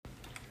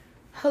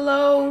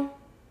Hello,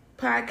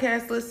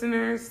 podcast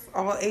listeners,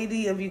 all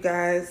 80 of you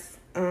guys.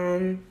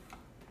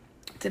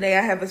 Today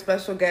I have a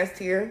special guest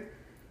here.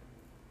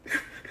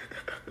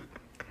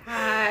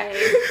 Hi.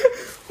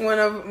 One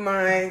of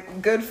my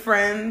good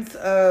friends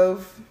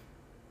of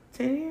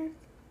 10 years?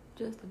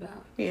 Just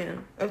about. Yeah,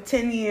 of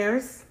 10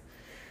 years.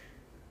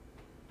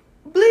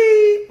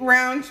 Bleep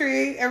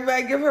Roundtree.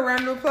 Everybody give her a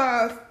round of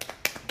applause.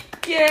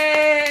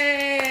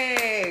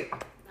 Yay!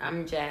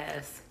 I'm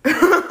Jazz.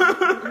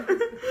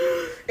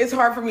 It's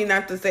hard for me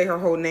not to say her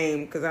whole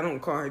name because I don't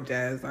call her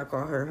Jazz. I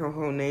call her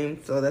whole name.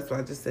 So that's why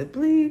I just said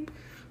bleep.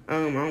 I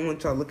don't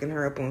want y'all looking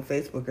her up on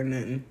Facebook or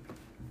nothing.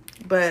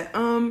 But,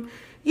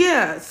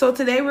 yeah. So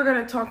today we're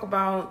going to talk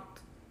about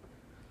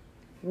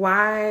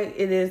why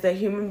it is that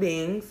human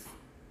beings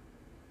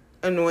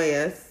annoy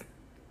us.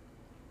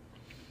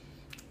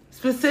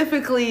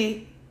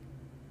 Specifically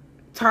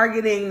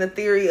targeting the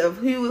theory of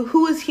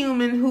who is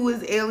human, who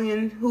is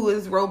alien, who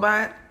is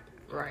robot.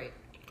 Right.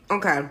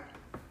 Okay.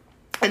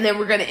 And then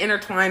we're going to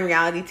intertwine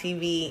reality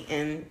TV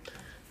and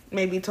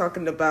maybe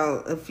talking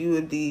about a few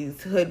of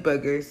these hood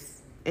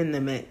buggers in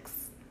the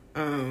mix.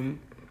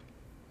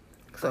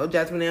 So,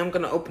 Jasmine, I'm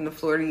going to open the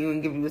floor to you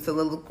and give you a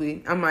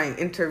soliloquy. I might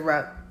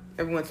interrupt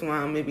every once in a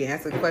while and maybe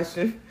ask a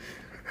question.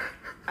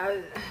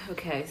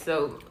 Okay,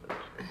 so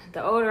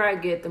the older I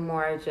get, the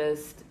more I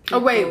just... Oh,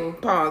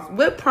 wait, pause.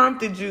 What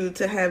prompted you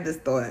to have this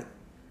thought?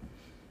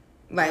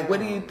 Like, what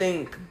do you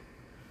think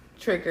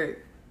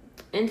triggered?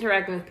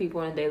 Interacting with people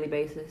on a daily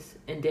basis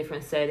in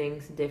different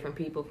settings, different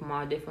people from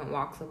all different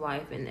walks of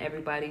life, and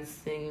everybody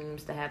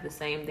seems to have the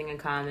same thing in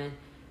common,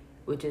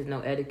 which is no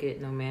etiquette,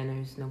 no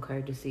manners, no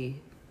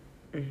courtesy.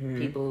 Mm-hmm.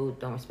 People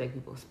don't respect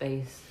people's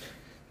space.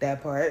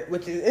 That part,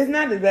 which is, it's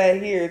not as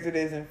bad here as it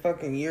is in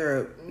fucking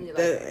Europe.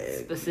 Like,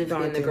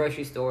 specifically in the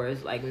grocery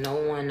stores, like no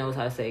one knows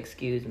how to say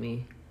excuse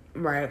me.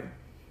 Right.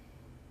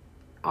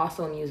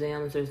 Also, in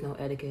museums, there's no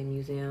etiquette in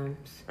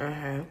museums.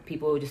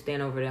 People just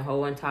stand over the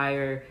whole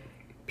entire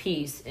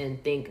piece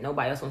and think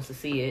nobody else wants to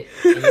see it.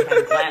 And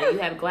you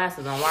have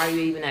glasses on. Why are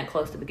you even that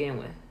close to begin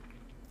with?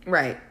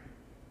 Right.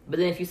 But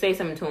then if you say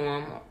something to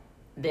them,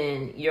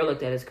 then you're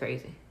looked at as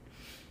crazy.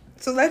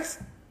 So let's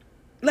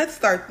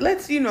start.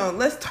 Let's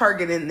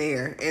target in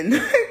there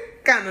and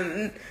kind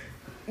of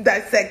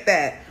dissect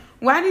that.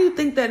 Why do you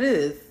think that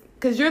is?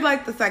 Because you're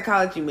like the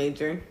psychology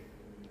major.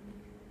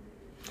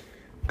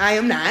 I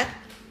am not.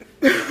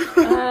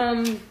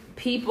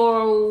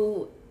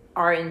 People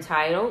are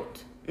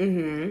entitled.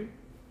 Mm-hmm.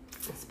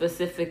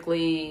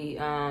 Specifically,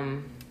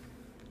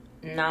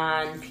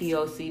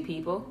 non-POC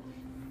people.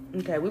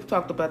 Okay, we've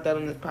talked about that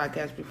on this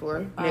podcast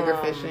before.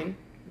 Nigger fishing.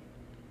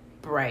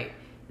 Right.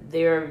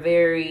 They're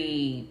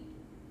very...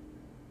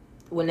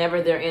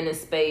 Whenever they're in a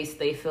space,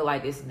 they feel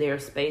like it's their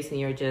space and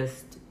you're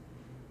just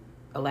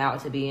allowed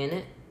to be in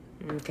it.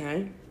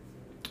 Okay.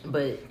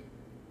 But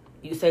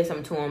you say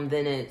something to them,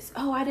 then it's,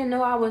 oh, I didn't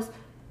know I was...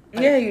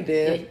 Yeah, you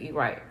did. Yeah,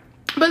 right.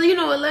 But you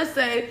know what, let's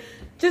say,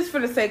 just for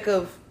the sake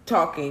of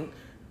talking,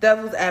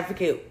 devil's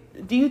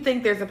advocate, do you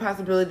think there's a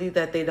possibility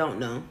that they don't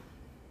know?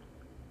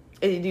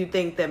 And do you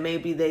think that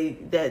maybe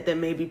that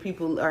maybe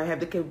people have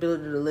the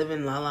capability to live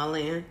in La La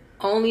Land?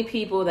 Only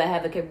people that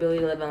have the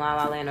capability to live in La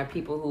La Land are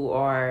people who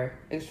are...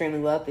 extremely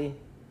wealthy.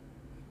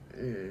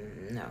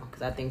 No,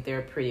 because I think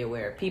they're pretty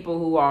aware. People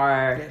who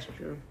are... That's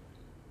true.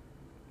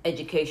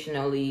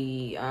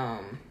 Educationally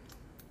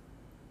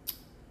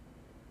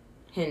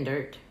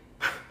hindered.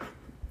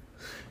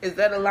 Is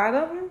that a lot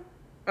of them?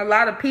 A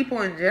lot of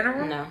people in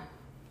general? No.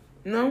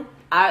 No?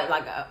 I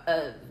like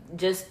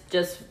just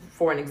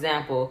for an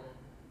example,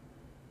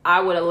 I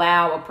would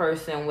allow a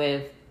person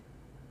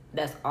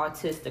that's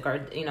autistic or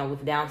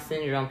with Down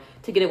syndrome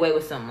to get away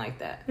with something like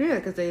that. Yeah,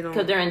 because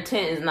their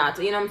intent is not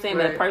to. You know what I'm saying?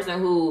 Right. But a person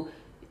who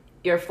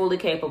you're fully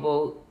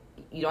capable,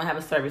 you don't have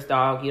a service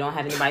dog, you don't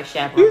have anybody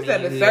chaperoning you. You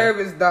said a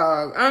service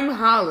dog. I'm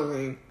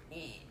hollering.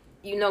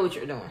 You know what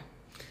you're doing.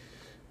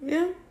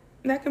 Yeah.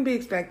 That can be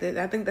expected.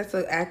 I think that's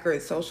an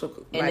accurate social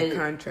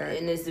contract.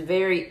 And it's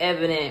very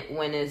evident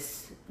when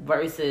it's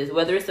versus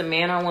whether it's a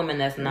man or a woman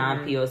that's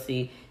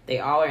non-POC, they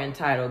all are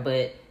entitled.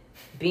 But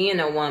being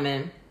a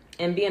woman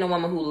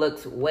who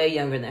looks way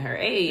younger than her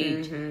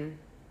age,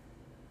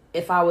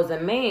 if I was a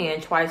man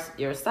twice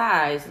your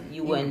size,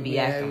 you wouldn't be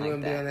acting like that. You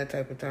wouldn't be on that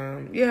type of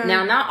time. Yeah.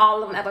 Now, not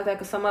all of them act like that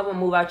because some of them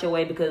move out your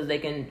way because they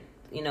can,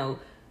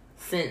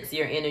 sense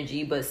your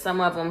energy, but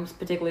some of them,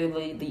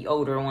 particularly the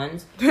older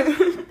ones,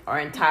 are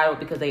entitled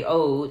because they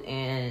old,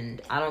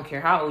 and I don't care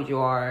how old you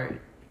are.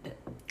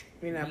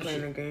 You're not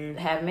playing a game.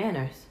 Have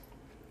manners.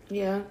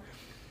 Yeah.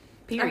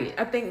 Period.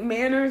 I think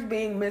manners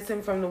being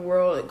missing from the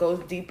world, it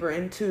goes deeper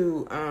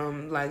into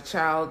not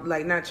childhood,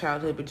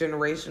 but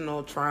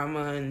generational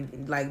trauma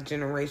and like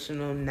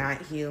generational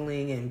not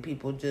healing and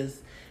people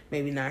just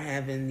maybe not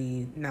having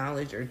the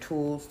knowledge or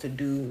tools to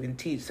do and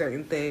teach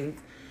certain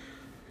things.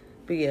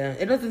 But yeah,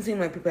 it doesn't seem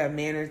like people have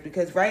manners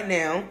because right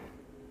now,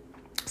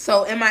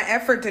 so in my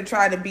effort to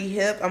try to be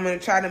hip, I'm going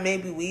to try to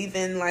maybe weave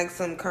in like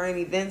some current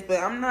events, but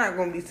I'm not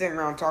going to be sitting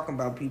around talking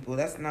about people.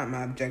 That's not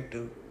my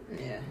objective.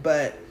 Yeah.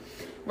 But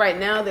right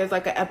now there's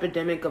like an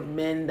epidemic of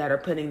men that are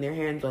putting their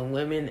hands on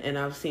women, and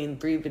I've seen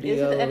 3 videos.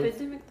 Is it an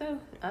epidemic though?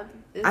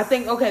 I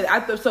think okay.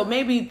 So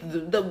maybe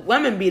the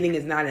women beating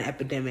is not an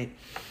epidemic.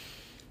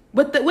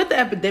 But with the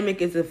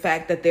epidemic is the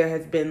fact that there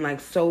has been like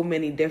so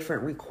many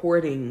different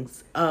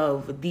recordings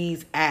of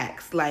these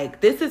acts. Like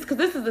this is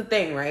the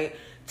thing, right?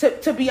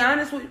 To be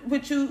honest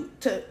with you,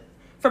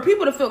 for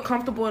people to feel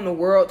comfortable in the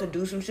world to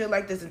do some shit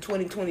like this in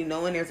 2020,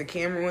 knowing there's a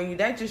camera on you,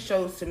 that just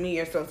shows to me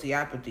your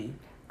sociopathy.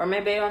 Or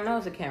maybe they don't know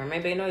it's a camera.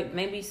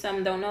 Maybe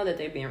some don't know that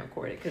they're being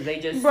recorded because they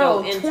just so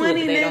into it that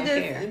they don't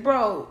care.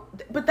 Bro,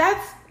 but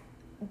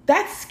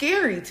that's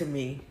scary to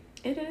me.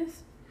 It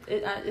is.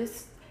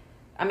 It's.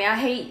 I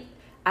mean,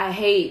 I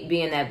hate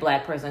being that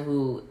black person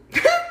who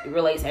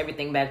relates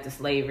everything back to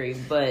slavery,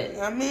 but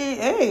I mean,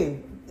 hey,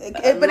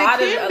 but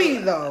it can be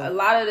though. A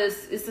lot of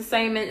this, it's the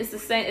same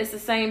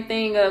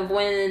thing of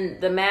when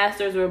the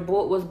masters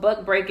was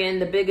buck breaking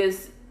the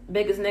biggest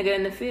nigga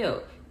in the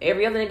field.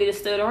 Every other nigga just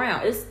stood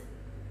around. It's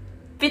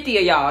 50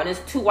 of y'all, and it's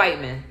 2 white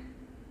men.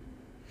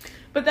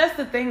 But that's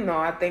the thing, though.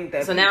 I think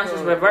that so now it's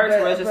just reverse,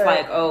 where it's just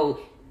like,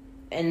 oh.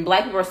 And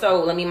black people are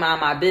so, let me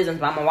mind my business,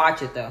 but I'm gonna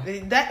watch it though.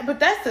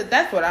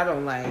 That's what I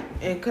don't like,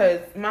 and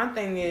cause my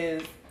thing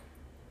is,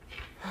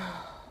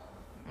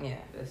 yeah,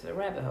 it's a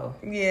rabbit hole.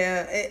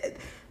 Yeah,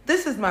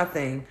 this is my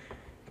thing.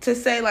 To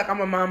say like I'm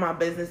gonna mind my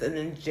business and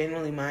then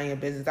genuinely mind your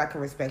business, I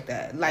can respect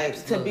that. Like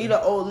Absolutely. To be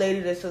the old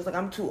lady that's just like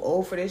I'm too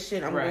old for this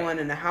shit. I'm going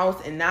in the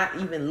house and not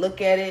even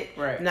look at it,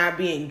 not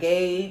be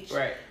engaged.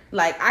 Right.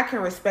 Like I can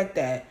respect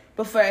that.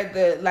 But for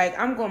the like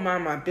I'm gonna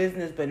mind my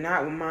business, but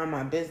not mind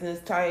my business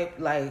type.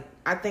 Like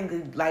I think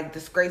it's like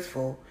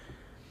disgraceful.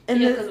 And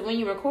yeah, because when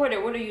you record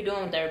it, what are you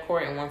doing with that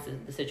recording once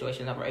the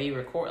situation's over? Are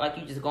you like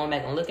you just going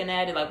back and looking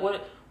at it? Like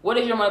what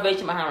is your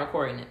motivation behind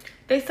recording it?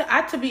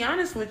 To be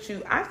honest with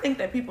you, I think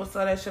that people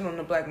sell that shit on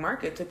the black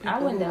market to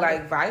people who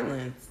like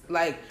violence.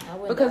 Like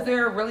because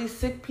there are really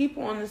sick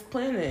people on this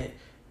planet.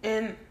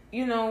 And,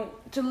 you know,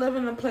 to live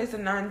in a place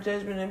of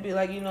non-judgment and be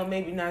like, you know,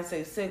 maybe not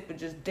say sick, but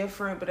just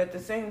different. But at the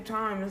same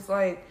time, it's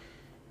like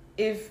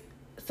if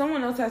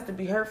someone else has to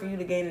be hurt for you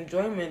to gain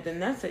enjoyment, then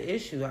that's an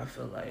issue, I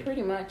feel like.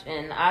 Pretty much.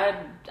 And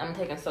I'm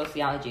taking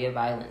sociology of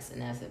violence,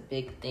 and that's a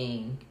big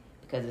thing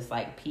because it's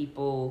like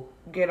people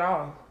get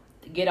off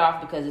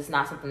because it's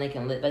not something they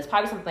can live. But it's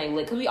probably something they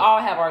live because we all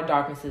have our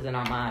darknesses in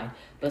our mind.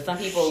 But some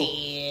people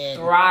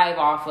thrive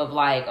off of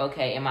like,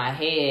 okay, in my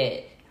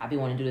head, I be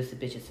wanting to do this to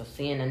bitches. So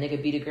seeing a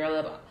nigga beat a girl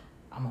up,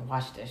 I'm gonna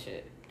watch that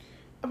shit.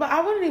 But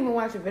I wouldn't even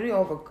watch a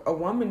video of a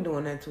woman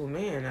doing that to a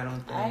man, I don't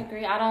think. I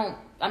agree.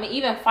 I mean,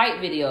 even fight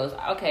videos,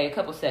 okay, a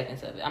couple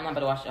seconds of it. I'm not about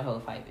to watch the whole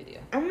fight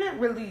video. I'm not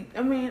really,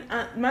 I mean,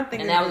 my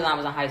thing is... And that was when I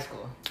was in high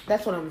school.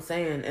 That's what I'm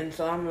saying. And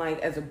so I'm like,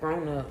 as a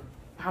grown-up,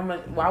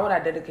 why would I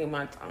dedicate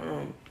my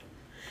time?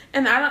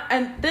 And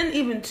then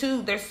even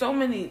too, there's so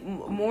many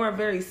more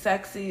very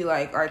sexy,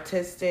 like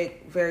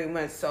artistic, very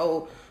much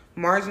so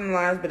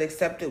marginalized but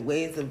accepted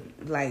ways of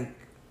like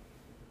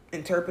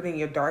interpreting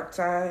your dark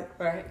side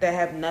that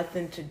have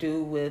nothing to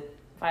do with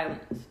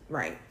violence.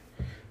 Right.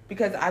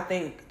 Because I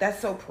think that's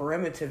so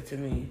primitive to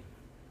me.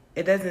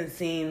 It doesn't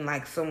seem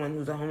like someone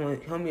who's a homo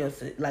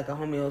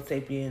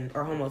sapien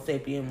or homo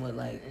sapien would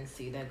like. And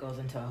see, that goes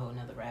into a whole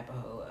nother rabbit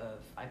hole of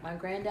like my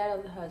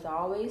granddad has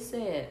always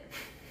said.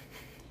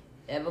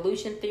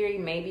 Evolution theory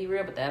may be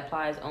real, but that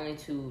applies only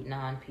to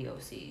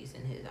non-POCs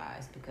in his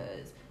eyes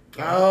because...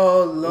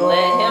 Oh, Lord.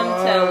 Let him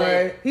tell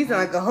it. He's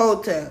like a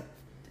hotel.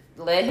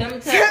 Let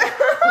him tell it.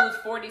 Who's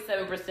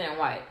 47%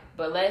 white.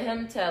 But let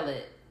him tell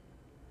it.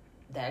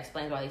 That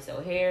explains why he's so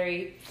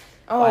hairy.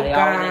 Why they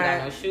always ain't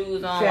got no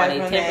shoes on. Why they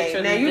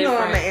temperatures now, you different. know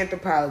I'm an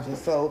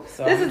anthropologist, so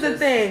this is the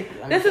thing.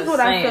 This is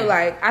what I feel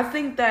like. I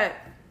think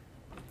that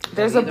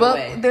there's a book.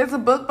 There's a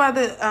book by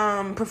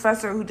the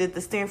professor who did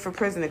the Stanford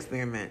Prison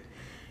Experiment.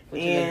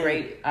 Which is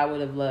great. I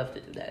would have loved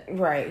to do that.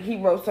 Right.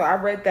 So I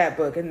read that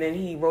book, and then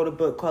he wrote a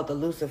book called The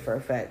Lucifer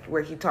Effect,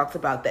 where he talks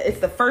about that. It's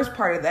the first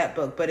part of that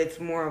book, but it's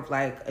more of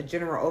like a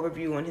general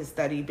overview on his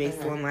study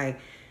based on like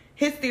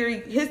his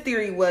theory. His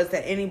theory was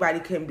that anybody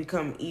can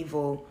become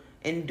evil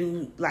and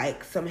do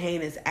like some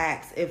heinous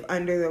acts if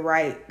under the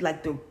right,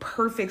 like the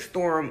perfect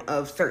storm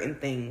of certain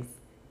things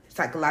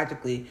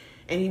psychologically.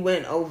 And he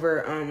went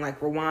over like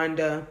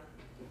Rwanda,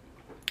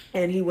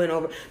 and he went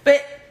over,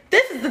 but.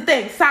 This is the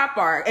thing,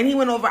 sidebar, and he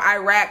went over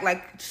Iraq,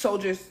 like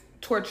soldiers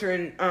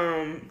torturing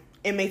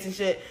inmates and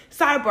shit.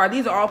 Sidebar,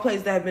 these are all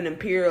places that have been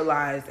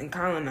imperialized and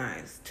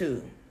colonized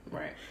too.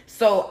 Right.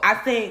 So I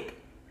think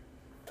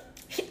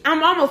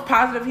I'm almost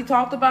positive he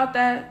talked about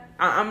that.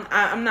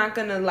 I'm not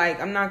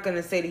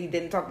gonna say that he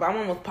didn't talk about it. I'm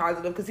almost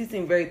positive because he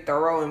seemed very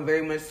thorough and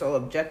very much so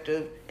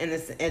objective, and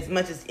as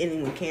much as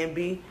anyone can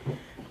be.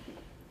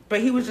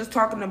 But he was just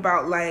talking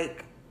about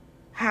like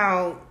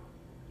how.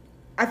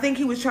 I think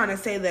he was trying to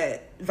say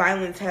that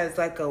violence has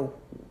like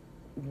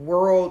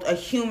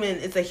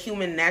it's a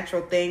human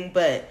natural thing,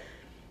 but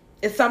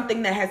it's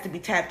something that has to be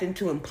tapped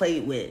into and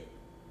played with.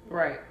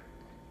 Right.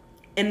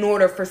 In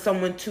order for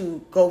someone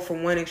to go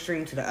from one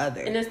extreme to the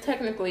other. And it's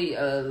technically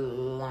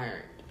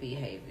learned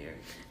behavior.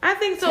 I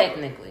think so.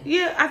 Technically.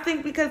 Yeah, I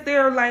think because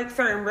there are like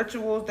certain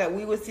rituals that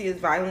we would see as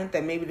violent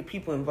that maybe the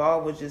people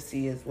involved would just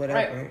see as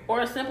whatever. Right. Or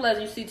as simple as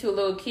you see two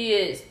little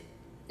kids,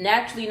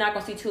 naturally you're not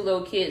going to see two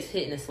little kids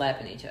hitting and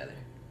slapping each other.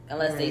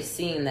 Unless they've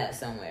seen that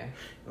somewhere.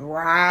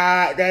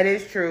 Right. That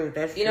is true.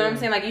 That's You know what I'm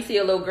saying? Like you see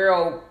a little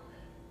girl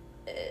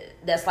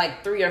that's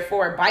like 3 or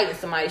 4 biting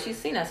somebody. She's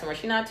seen that somewhere.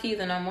 She's not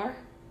teething no more.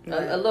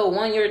 Right. A little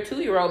 1-year,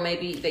 2-year-old,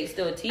 maybe they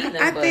still teething.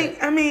 But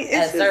it's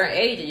at a certain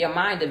age, your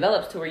mind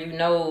develops to where you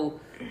know.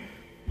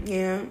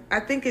 Yeah, I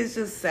think it's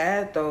just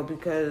sad though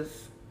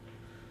because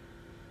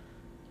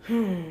I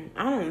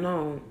don't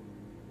know.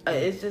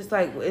 It's just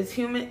like it's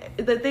human.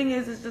 The thing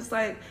is, it's just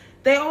like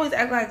they always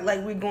act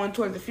like we're going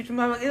towards the future.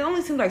 But like, it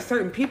only seems like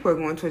certain people are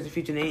going towards the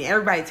future, and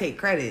everybody take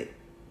credit.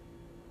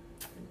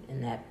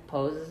 And that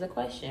poses a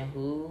question: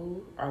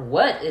 who or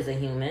what is a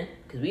human?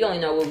 Because we only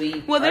know what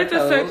we. Well, there's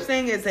a such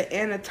thing as an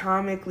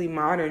anatomically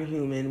modern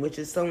human, which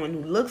is someone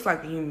who looks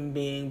like a human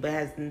being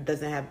but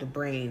doesn't have the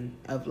brain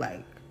of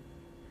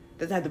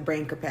doesn't have the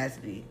brain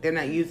capacity. They're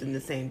not using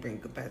the same brain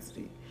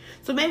capacity.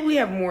 So maybe we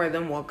have more of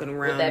them walking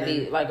around. Would that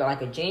be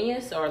like a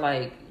genius or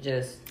like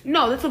just?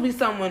 No, this will be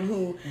someone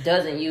who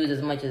doesn't use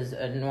as much as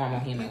a normal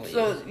human would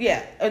so use.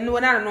 Yeah,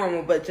 well, not a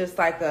normal, but just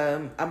like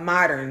a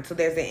modern. So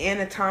there's an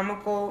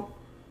anatomical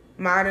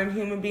modern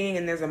human being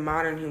and there's a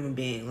modern human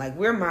being. Like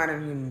we're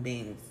modern human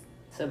beings.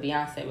 So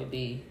Beyonce would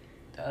be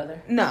the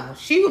other? No,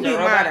 she would be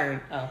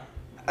modern. Oh.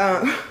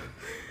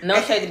 No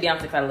shade to Beyonce,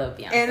 'cause I love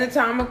Beyonce.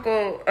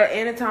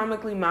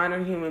 Anatomically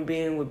modern human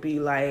being would be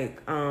like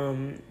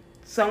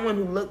someone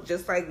who looked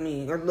just like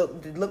me or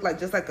looked like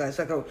just like us,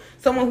 like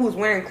someone who was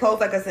wearing clothes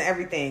like us and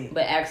everything,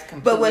 but acts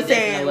completely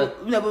different.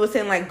 But was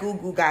saying like goo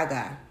goo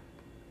gaga.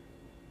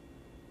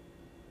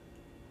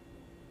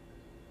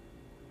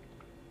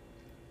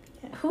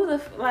 Who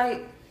the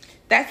like?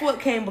 That's what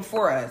came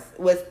before us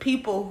was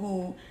people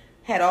who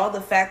had all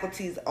the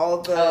faculties,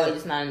 all the. Oh,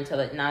 just not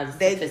as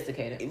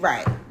sophisticated.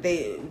 Right.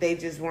 They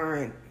just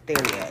weren't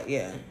there yet.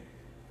 Yeah.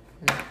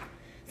 Mm-hmm.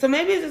 So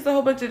maybe it's just a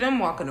whole bunch of them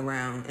walking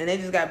around, and they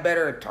just got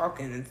better at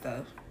talking and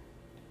stuff.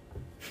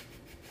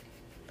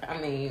 I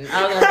mean,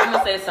 I'm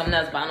gonna say something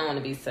else, but I don't want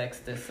to be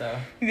sexist, so.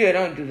 Yeah,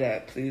 don't do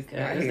that, please.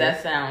 Does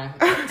that sound?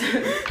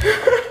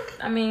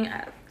 I mean,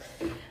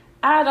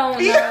 I don't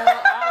know.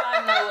 All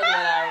I know is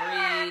what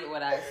I read,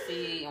 what I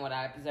see, and what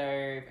I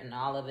observe, and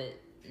all of it.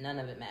 None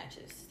of it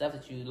matches. Stuff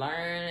that you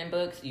learn in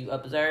books, you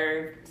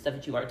observe, stuff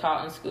that you are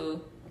taught in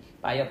school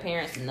by your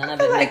parents. None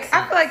of it makes sense.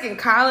 I feel like in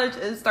college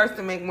it starts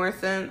to make more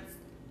sense.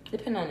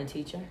 Depending on the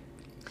teacher.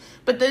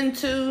 But then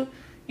too,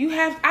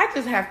 I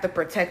just have to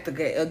protect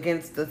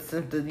against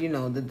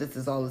that this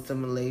is all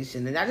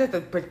assimilation, and I just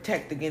have to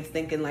protect against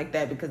thinking like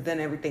that because then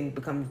everything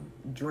becomes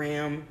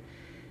dram,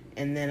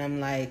 and then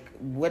I'm like,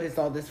 what is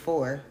all this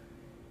for?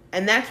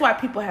 And that's why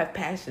people have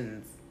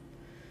passions.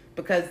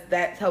 Because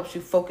that helps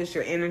you focus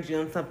your energy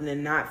on something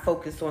and not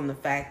focus on the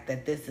fact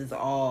that this is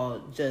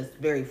all just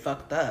very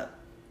fucked up.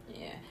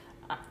 Yeah.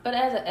 But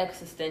as an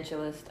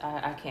existentialist,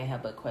 I can't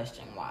help but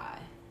question why.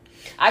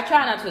 I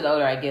try not to the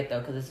older I get,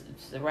 though, because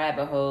it's a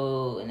rabbit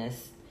hole and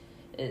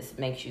it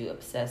makes you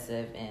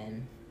obsessive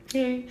and...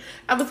 Yeah.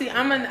 Obviously,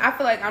 I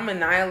feel like I'm a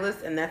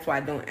nihilist, and that's why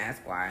I don't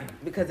ask why.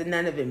 Because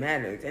none of it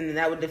matters. And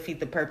that would defeat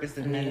the purpose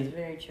of me. That is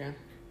very true.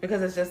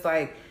 Because it's just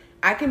like,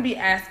 I can be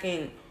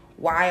asking...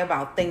 why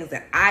about things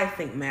that I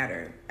think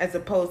matter, as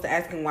opposed to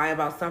asking why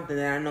about something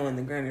that I know in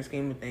the grander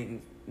scheme of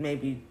things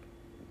maybe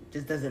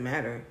just doesn't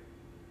matter.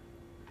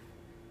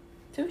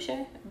 Touche.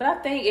 But I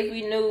think if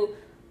we knew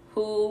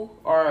who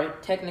or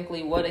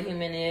technically what a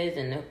human is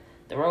and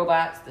the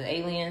robots, the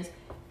aliens.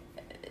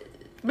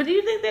 But do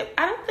you think that,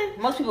 I don't think...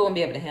 most people wouldn't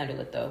be able to handle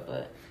it though,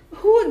 but...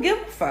 who would give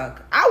a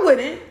fuck? I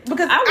wouldn't.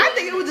 Because I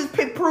think it would just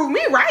prove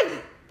me right.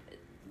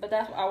 But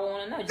that's what I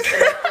want to know.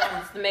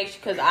 Just to make sure,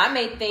 because I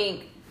may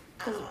think...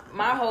 because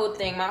my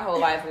whole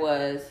life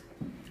was,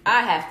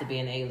 I have to be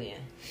an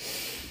alien.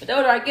 But the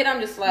older I get,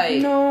 I'm just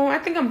like... no, I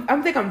think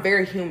I'm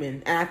very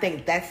human. And I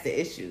think that's the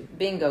issue.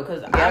 Bingo,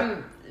 because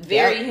I'm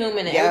very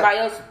human and everybody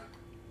else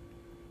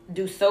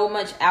do so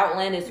much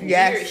outlandish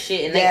weird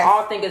shit. And they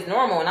all think it's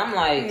normal. And I'm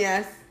like...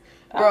 yes.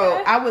 Bro,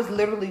 okay. I was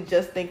literally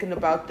just thinking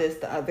about this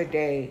the other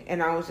day.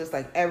 And I was just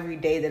like, every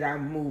day that I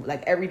move,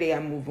 like every day I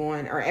move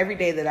on, or every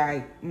day that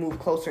I move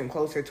closer and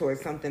closer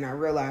towards something, I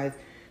realize...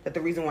 that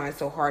the reason why it's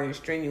so hard and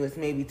strenuous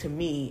maybe to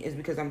me is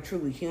because I'm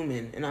truly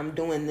human and I'm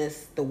doing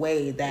this the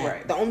way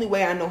that the only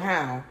way I know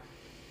how.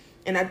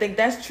 And I think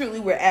that's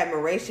truly where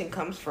admiration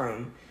comes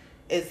from.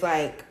 It's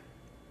like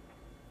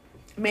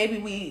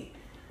maybe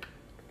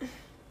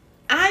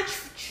I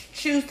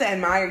choose to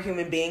admire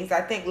human beings. I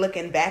think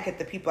looking back at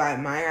the people I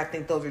admire, I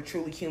think those are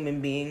truly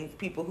human beings.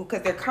 People who,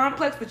 because they're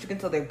complex, but you can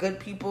tell they're good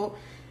people.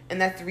 And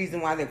that's the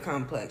reason why they're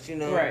complex, you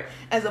know? Right.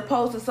 As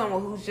opposed to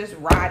someone who's just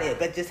rotted,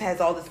 but just has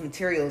all this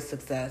material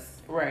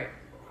success. Right.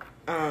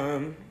 I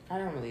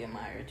don't really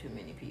admire too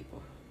many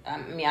people. I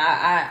mean,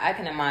 I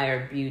can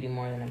admire beauty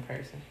more than a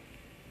person.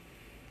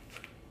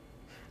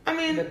 I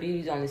mean... but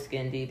beauty's only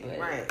skin deep,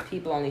 but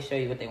people only show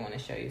you what they want to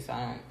show you, so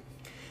I don't...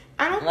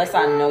 Unless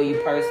I know you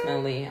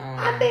personally.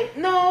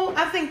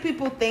 I think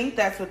people think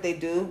that's what they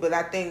do, but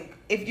I think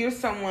if you're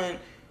someone,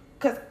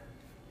 because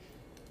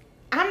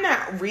I'm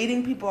not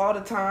reading people all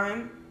the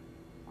time,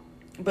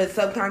 but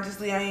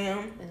subconsciously I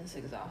am. It's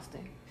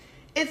exhausting.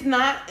 It's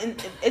not.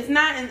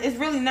 It's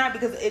really not,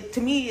 because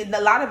to me,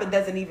 a lot of it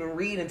doesn't even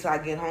read until I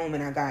get home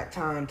and I got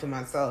time to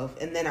myself,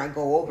 and then I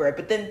go over it.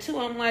 But then too,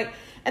 I'm like,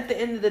 at the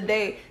end of the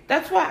day,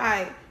 that's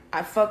why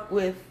I fuck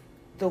with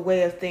the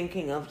way of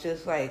thinking of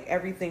just like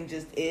everything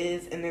just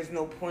is, and there's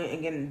no point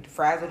in getting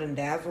frazzled and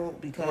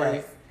dazzled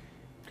because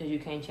you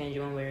can't change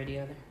one way or the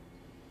other.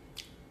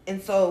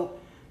 And so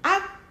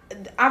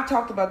I've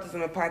talked about this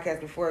on a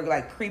podcast before,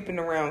 like creeping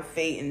around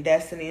fate and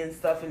destiny and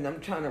stuff, and I'm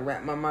trying to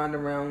wrap my mind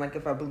around like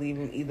if I believe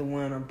in either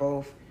one or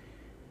both.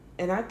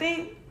 And I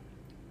think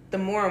the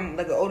more I'm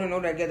like the older and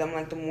older I get, I'm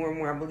like the more and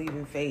more I believe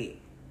in fate.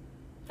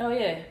 Oh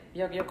yeah,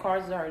 your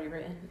cards is already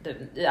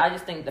written. I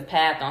just think the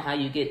path on how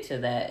you get to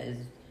that is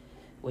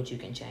what you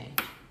can change.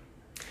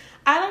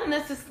 I don't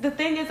necessarily. The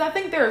thing is, I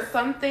think there are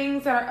some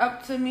things that are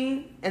up to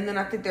me, and then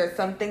I think there are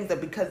some things that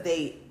because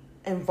they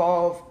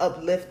involve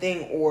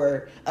uplifting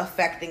or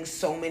affecting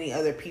so many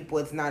other people,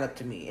 it's not up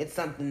to me. It's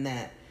something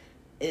that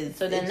is.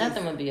 So then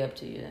nothing would be up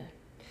to you then?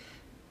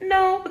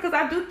 No, because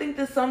I do think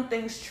that some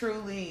things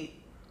truly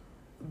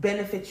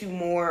benefit you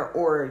more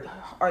or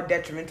are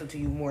detrimental to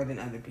you more than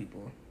other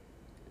people.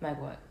 Like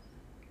what?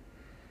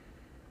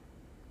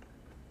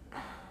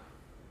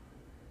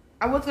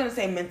 I was going to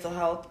say mental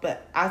health,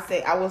 but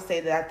I will say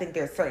that I think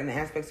there are certain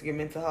aspects of your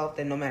mental health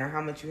that no matter how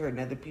much you're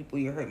hurting other people,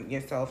 you're hurting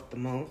yourself the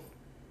most.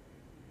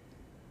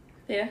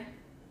 Yeah,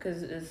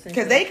 because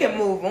they can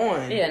move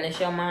on. Yeah, and it's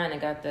your mind that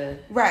got the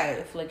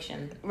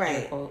affliction.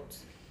 Right.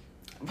 Quotes.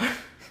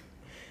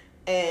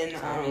 And so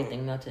I don't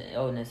think mental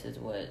illness is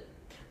what.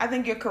 I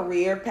think your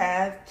career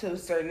path, to a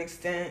certain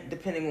extent,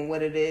 depending on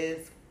what it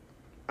is,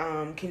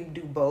 can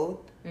do both.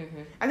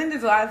 Mm-hmm. I think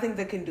there's a lot of things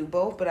that can do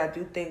both, but I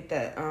do think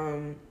that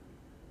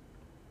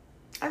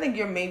I think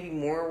you're maybe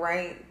more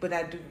right, but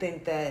I do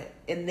think that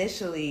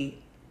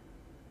initially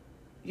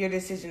your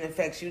decision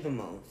affects you the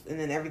most, and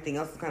then everything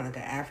else is kind of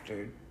like an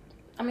after.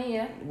 I mean,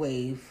 yeah,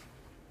 wave.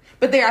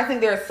 But I think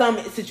there are some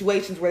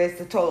situations where it's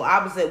the total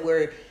opposite,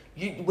 where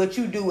what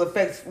you do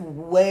affects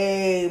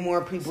way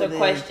more people. So,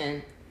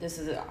 question: this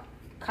is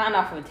kind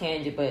of off of a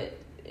tangent, but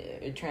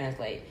it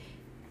translates.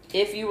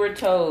 If you were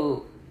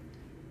told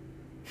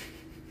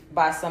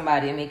by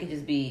somebody, I mean, it could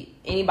just be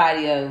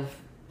anybody of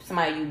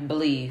somebody you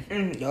believe.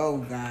 Oh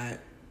God!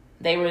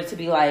 They were to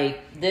be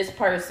like, this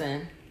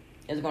person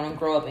is going to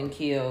grow up and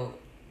kill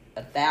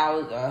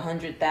 1,000,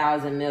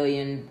 100,000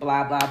 million,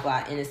 blah blah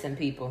blah, innocent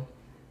people,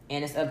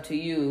 and it's up to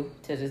you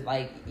to just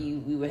like we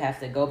would have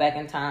to go back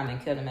in time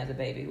and kill them as a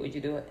baby. Would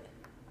you do it?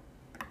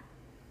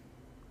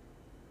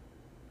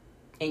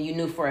 And you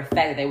knew for a fact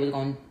that they was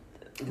going.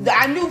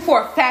 I knew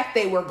for a fact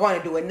they were going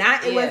to do it.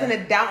 It wasn't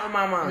a doubt in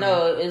my mind.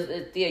 No,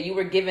 you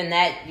were given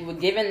that. You were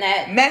given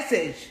that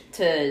message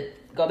to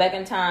go back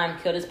in time,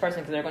 kill this person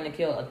because they're going to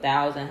kill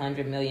 1,000,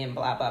 100 million,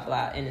 blah blah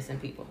blah,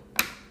 innocent people.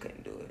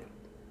 Couldn't do it.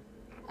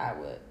 I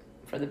would.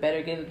 For the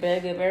better good of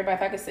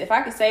everybody. If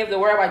I could save the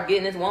world by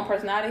getting this one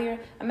person out of here,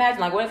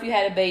 imagine like what if you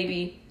had a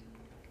baby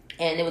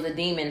and it was a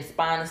demon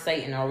spawned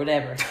Satan or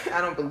whatever. I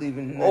don't believe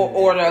in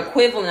or the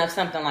equivalent of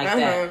something like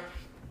that.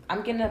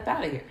 I'm getting up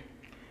out of here.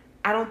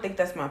 I don't think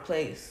that's my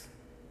place.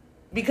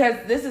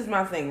 Because this is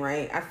my thing,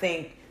 right? I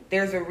think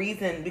there's a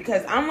reason,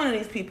 because I'm one of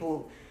these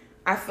people,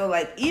 I feel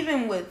like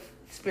even with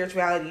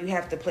spirituality, you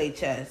have to play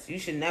chess. You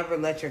should never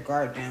let your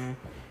guard down.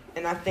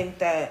 And I think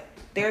that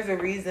there's a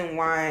reason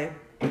why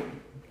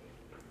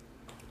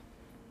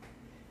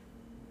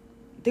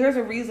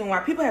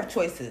people have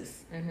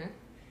choices. Mm-hmm.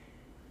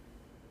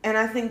 And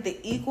I think the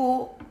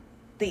equal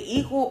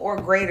or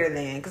greater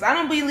than, because I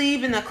don't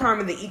believe in the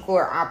karma, the equal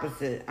or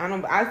opposite.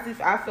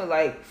 I feel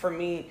like for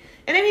me,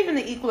 and then even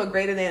the equal or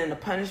greater than in the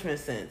punishment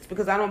sense,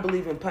 because I don't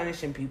believe in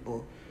punishing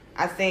people.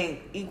 I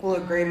think equal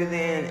or greater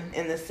than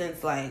in the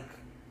sense like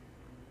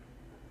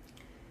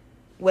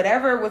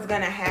whatever was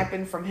going to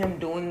happen from him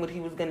doing what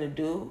he was going to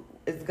do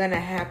is going to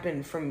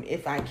happen from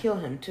if I kill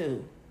him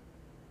too.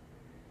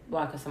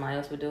 Why? Because somebody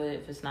else would do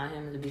it if it's not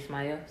him, it would be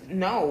somebody else?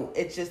 No,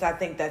 it's just I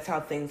think that's how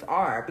things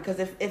are. Because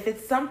if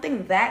it's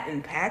something that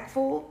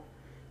impactful,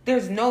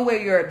 there's no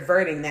way you're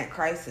averting that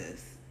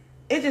crisis.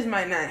 It just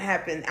might not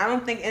happen. I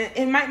don't think, and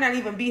it might not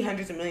even be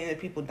hundreds of millions of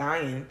people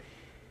dying.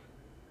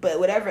 But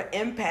whatever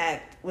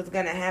impact was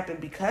going to happen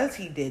because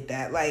he did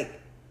that,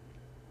 like,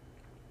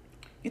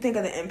 you think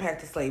of the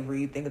impact of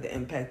slavery, you think of the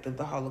impact of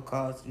the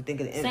Holocaust, you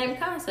think of the impact. Same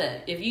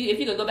concept. If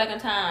you could go back in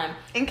time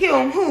and kill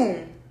him,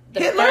 whom?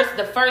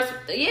 The first,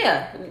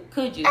 yeah.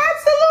 Could you?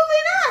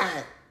 Absolutely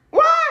not.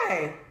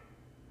 Why?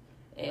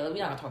 Hey, we're not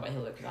gonna talk about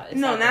Hitler.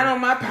 No, not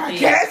on my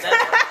podcast.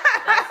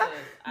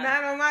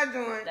 Not on my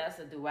joint. That's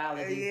a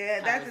duality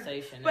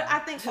conversation. But I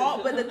think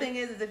but the thing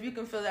is if you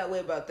can feel that way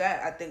about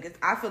that,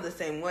 I feel the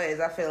same way.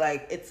 I feel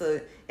like it's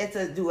a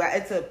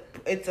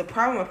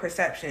problem of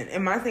perception.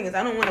 And my thing is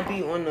I don't want to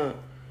be on the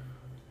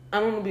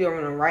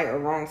right or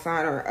wrong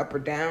side or up or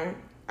down.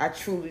 I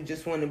truly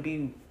just want to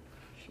be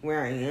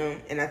where I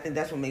am, and I think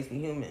that's what makes me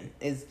human.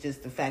 Is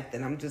just the fact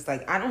that I'm just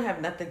like, I don't have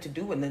nothing to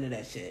do with none of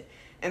that shit,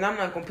 and I'm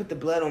not gonna put the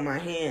blood on my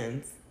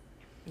hands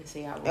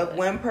of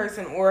one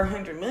person or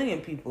 100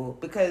 million people,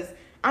 because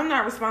I'm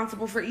not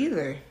responsible for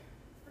either.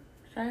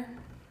 Sure.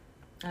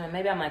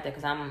 Maybe I'm like that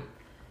because I'm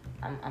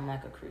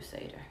like a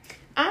crusader.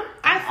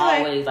 I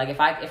feel always like if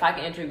I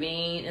can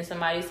intervene in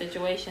somebody's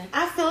situation.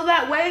 I feel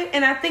that way,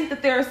 and I think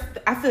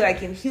that I feel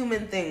like in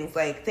human things,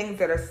 like things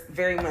that are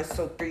very much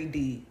so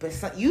 3D.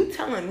 But you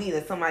telling me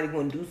that somebody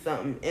gonna do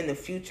something in the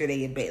future,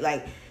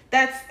 like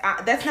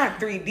that's not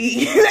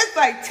 3D. That's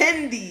like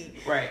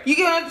 10D. Right. You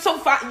get so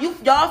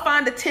y'all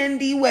find a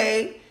 10D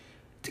way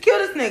to kill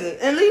this nigga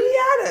and leave me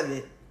out of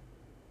it.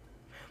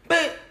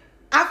 But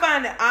I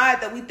find it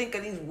odd that we think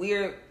of these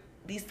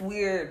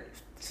weird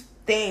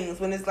things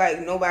when it's like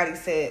nobody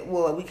said,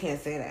 well, we can't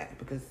say that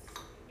because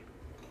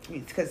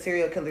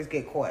serial killers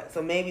get caught.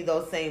 So maybe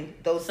those same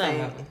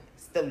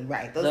still be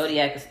right.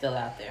 Zodiac is still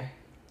out there.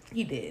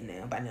 He dead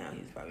now. By now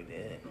he's probably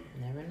dead.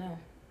 Never know.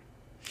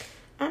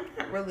 I'm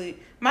not really.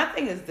 My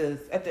thing is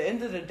this. At the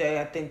end of the day,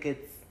 I think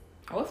it's.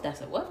 What if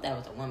that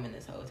was a woman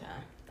this whole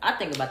time? I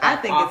think about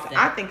that often.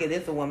 I think it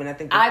is a woman. I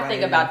think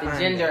about the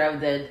gender of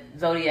the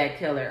Zodiac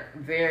killer.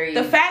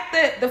 The fact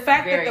that the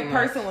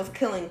person was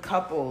killing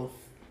couples,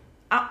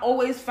 I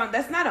always found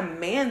that's not a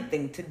man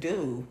thing to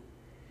do.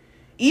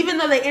 Even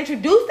though they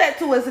introduced that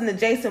to us in the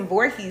Jason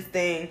Voorhees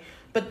thing,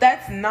 but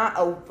that's not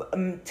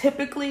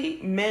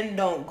typically men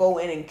don't go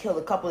in and kill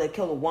a couple. They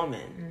kill a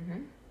woman.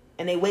 Mm-hmm.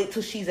 And they wait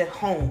till she's at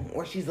home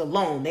or she's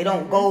alone. They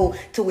don't go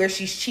to where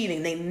she's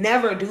cheating. They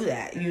never do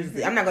that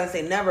usually. I'm not going to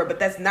say never, but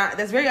that's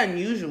very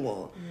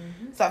unusual.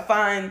 Mm-hmm. So I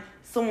find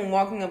someone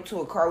walking up to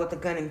a car with a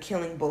gun and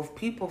killing both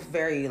people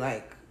very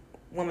like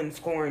woman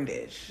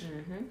scorned-ish.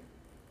 Mm-hmm.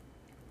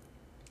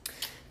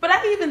 But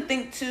I even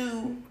think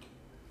too,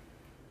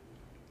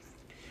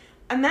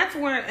 and that's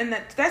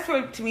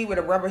where to me where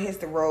the rubber hits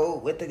the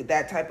road with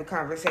that type of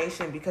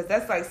conversation, because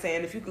that's like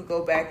saying if you could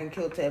go back and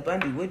kill Ted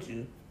Bundy, would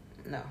you?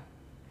 No.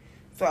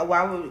 So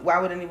why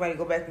would anybody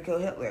go back and kill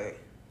Hitler?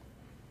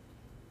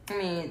 I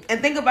mean,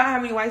 and think about how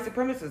many white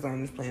supremacists are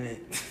on this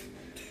planet.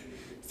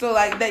 So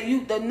like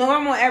the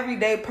normal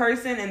everyday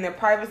person in their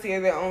privacy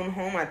of their own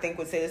home, I think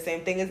would say the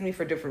same thing as me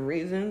for different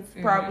reasons,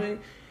 probably.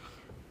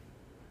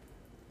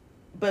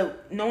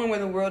 But knowing where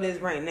the world is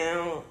right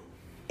now,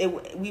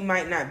 we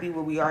might not be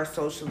where we are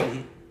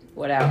socially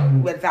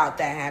without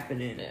that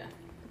happening. Yeah,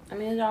 I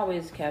mean, there's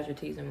always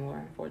casualties and more,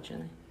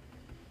 unfortunately.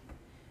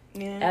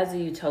 Yeah. As a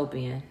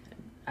utopian,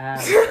 I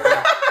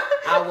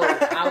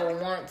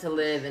would want to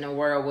live in a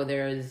world where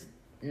there is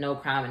no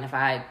crime, and if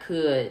I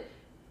could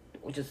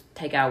just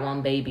take out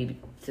one baby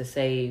to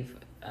save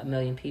 1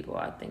 million people,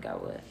 I think I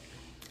would.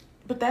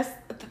 But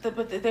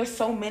there's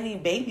so many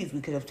babies we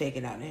could have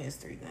taken out in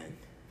history then,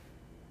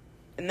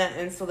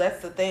 and so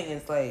that's the thing.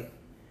 It's like.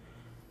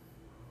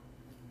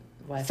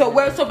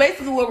 So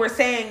basically what we're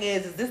saying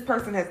is this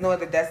person has no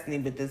other destiny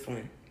but this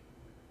one.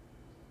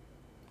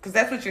 Because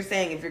that's what you're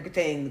saying if you're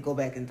continuing to go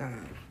back in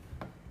time.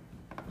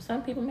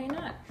 Some people may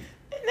not.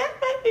 And that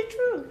might be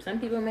true. Some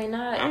people may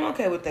not. I'm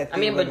okay with that. I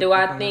mean, but do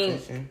I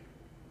think...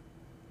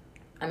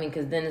 I mean,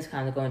 because then it's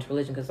kind of going to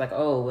religion. Because like,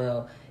 oh,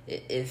 well,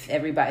 if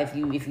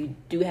you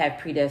do have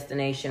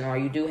predestination or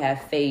you do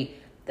have fate,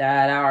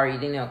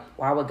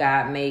 why would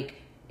God make...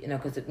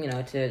 because,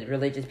 to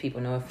religious people,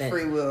 no offense.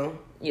 Free will.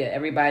 Yeah,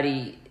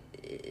 everybody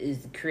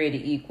is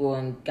created equal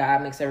and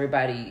God makes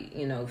everybody,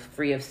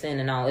 free of sin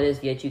and all it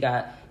is. Yet you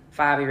got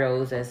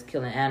 5-year-olds that's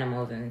killing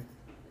animals and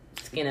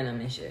skinning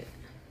them and shit.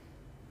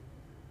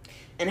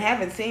 And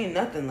haven't seen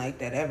nothing like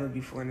that ever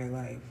before in their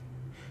life.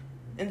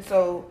 And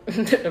so...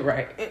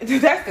 Right.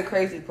 That's the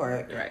crazy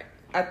part. Right.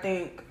 I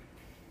think...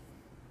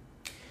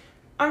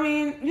 I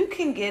mean, you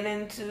can get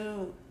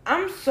into...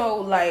 I'm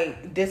so,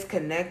 like,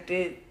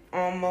 disconnected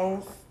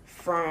almost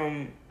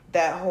from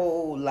that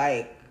whole,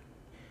 like...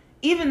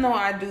 Even though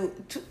I do...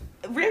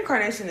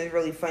 Reincarnation is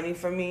really funny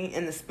for me,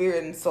 and the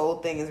spirit and soul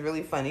thing is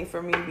really funny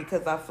for me,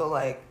 because I feel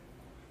like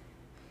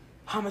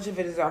how much of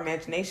it is our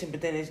imagination,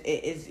 but then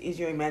is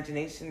your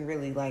imagination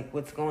really like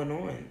what's going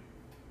on?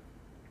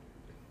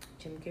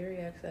 Jim Carrey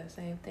asked that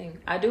same thing.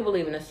 I do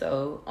believe in the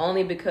soul,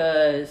 only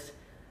because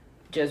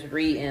just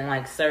reading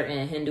like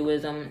certain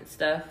Hinduism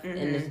stuff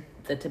in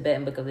the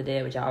Tibetan Book of the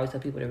Dead, which I always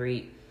tell people to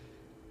read.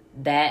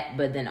 That,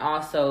 but then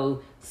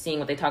also seeing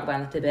what they talk about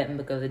in the Tibetan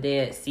Book of the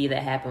Dead, see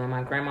that happen when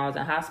my grandma was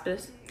in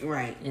hospice.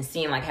 Right. And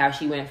seeing like how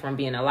she went from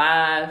being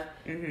alive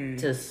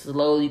to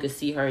slowly you could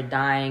see her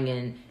dying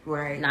and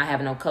not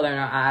having no color in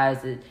her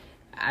eyes.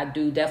 I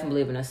do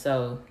definitely believe in a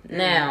soul.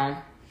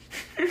 Now,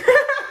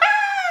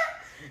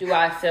 do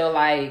I feel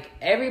like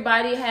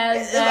everybody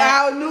has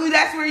that? I knew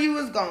that's where you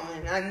was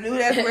going. I knew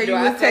that's where you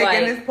was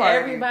taking this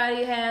part.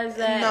 Everybody has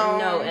that?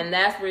 No. And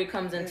that's where it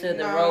comes into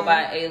the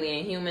robot,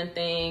 alien, human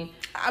thing.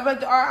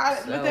 But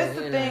that's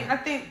the thing. I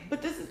think,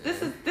 but this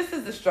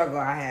is the struggle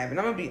I have, and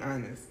I'm gonna be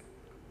honest.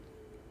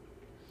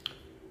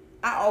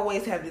 I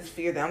always have this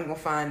fear that I'm gonna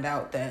find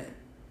out that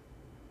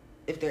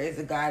if there is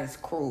a God, it's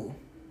cruel,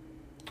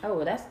 Oh,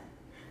 well, that's...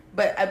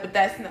 But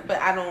that's not...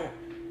 But I don't...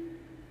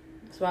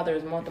 That's why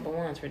there's multiple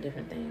ones for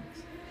different things.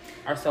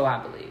 Or so I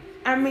believe.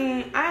 I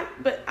mean,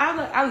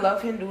 I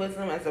love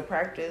Hinduism as a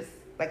practice.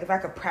 Like, if I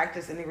could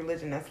practice any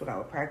religion, that's what I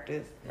would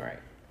practice. Right.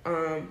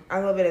 I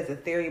love it as a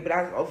theory, but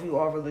I view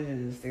all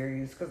religions as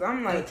theories. Because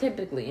I'm like... And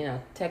typically,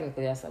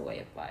 technically that's a way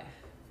of life.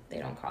 They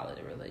don't call it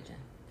a religion.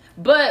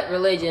 But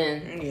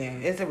religion... Yeah,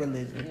 it's a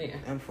religion. Yeah.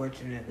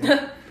 Unfortunately.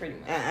 Pretty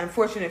much.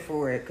 Unfortunate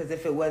for it, because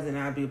if it wasn't,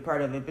 I'd be a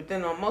part of it. But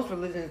then most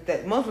religions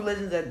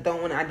that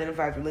don't want to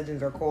identify as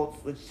religions are cults,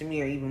 which to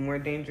me are even more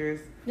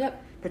dangerous.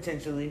 Yep.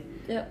 Potentially.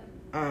 Yep.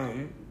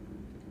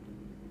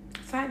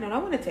 Side note, I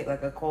want to take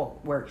like a cult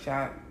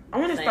workshop. I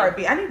want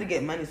to I need to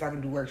get money so I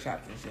can do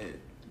workshops and shit,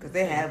 because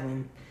they have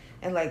them,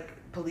 and like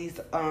police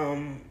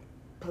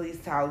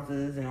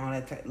houses and all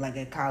that, like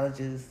at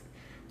colleges.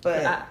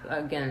 But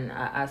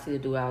I see the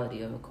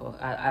duality of a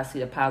cult. I see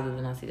the positive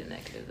and I see the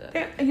negatives of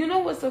it. You know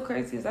what's so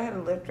crazy is I had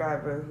a Lyft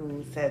driver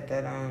who said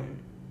that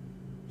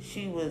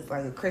she was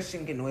like a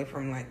Christian getting away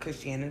from like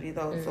Christianity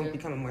though, so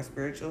becoming more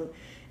spiritual,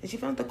 and she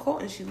found the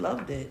cult and she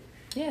loved it.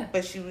 Yeah.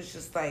 But she was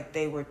just like,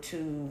 they were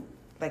too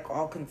like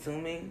all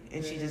consuming,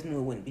 and she just knew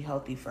it wouldn't be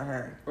healthy for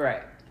her.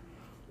 Right.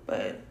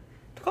 But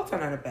the cults are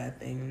not a bad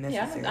thing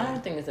necessarily. Yeah, I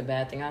don't think it's a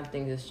bad thing. I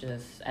think it's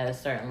just at a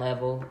certain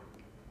level.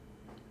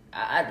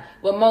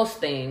 Well, most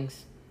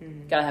things,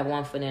 gotta have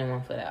one foot in,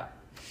 one foot out.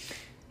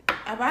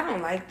 I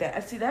don't like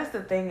that. See, that's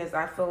the thing is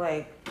I feel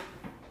like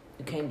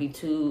you can't be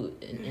too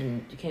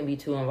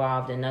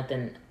involved in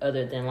nothing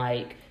other than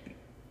like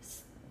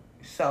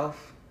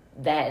self.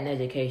 That and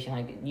education.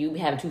 Like, you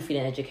having 2 feet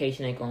in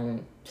education ain't gonna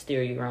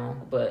steer you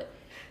wrong, but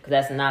because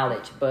that's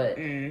knowledge. But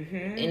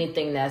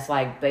anything that's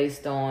like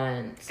based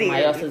on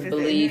somebody else's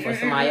belief or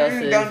somebody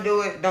else's, don't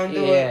do it.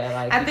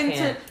 Like, I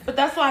think but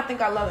that's why I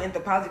think I love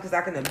anthropology, because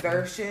I can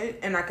observe shit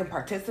and I can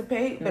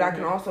participate, but I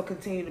can also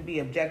continue to be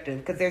objective,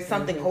 because there's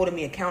something holding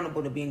me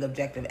accountable to being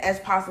objective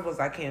as possible as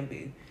I can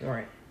be.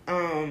 Right.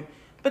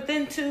 But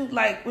then too,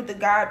 like with the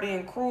God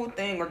being cruel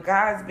thing or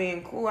guys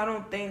being cruel,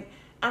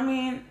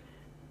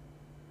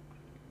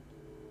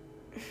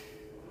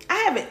 I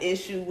have an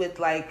issue with,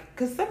 like,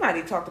 because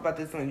somebody talked about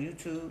this on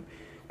YouTube,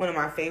 one of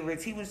my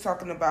favorites. He was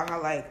talking about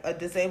how, like, a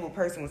disabled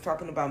person was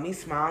talking about me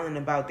smiling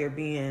about there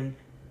being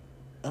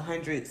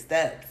 100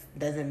 steps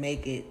doesn't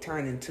make it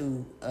turn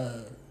into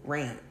a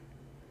ramp.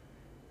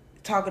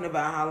 Talking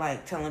about how,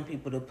 like, telling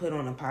people to put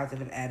on a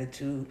positive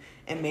attitude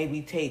and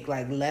maybe take,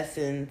 like,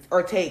 lessons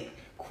or take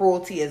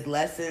cruelty as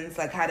lessons,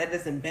 like, how that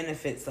doesn't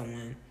benefit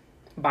someone.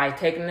 By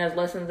taking as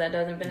lessons, that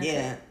doesn't benefit?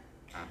 Yeah.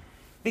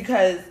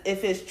 Because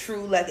if it's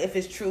true, like if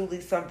it's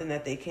truly something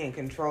that they can't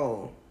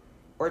control,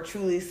 or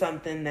truly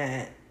something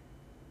that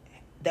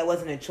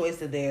wasn't a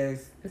choice of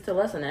theirs. It's a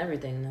lesson in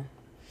everything, though.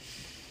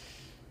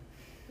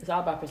 It's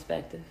all about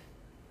perspective.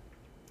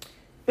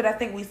 But I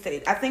think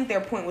their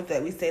point was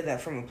that we say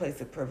that from a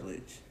place of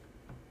privilege.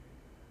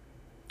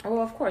 Oh,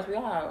 well, of course, we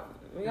all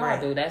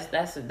do.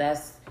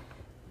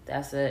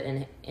 That's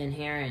an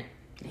inherent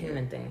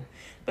human thing.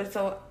 But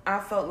so I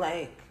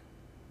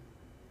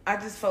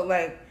just felt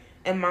like,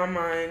 in my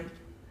mind,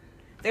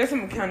 there's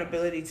some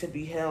accountability to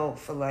be held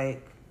for,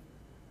 like,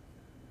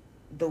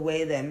 the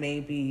way that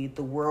maybe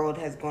the world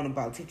has gone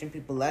about teaching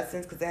people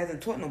lessons, because it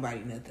hasn't taught nobody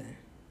nothing.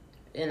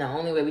 And the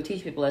only way we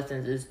teach people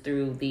lessons is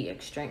through the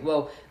extreme.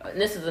 Well,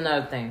 this is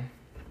another thing.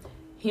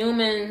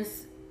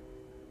 Humans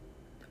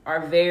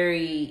are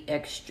very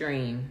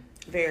extreme.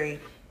 Very.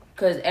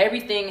 Because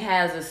everything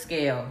has a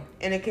scale.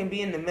 And it can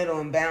be in the middle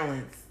and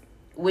balance.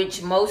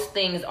 Which most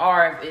things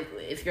are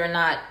if you're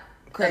not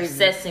crazy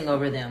obsessing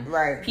over them.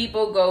 Right.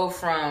 People go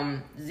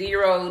from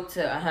 0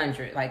 to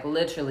 100, like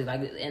literally,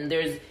 like, and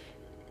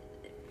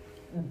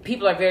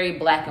people are very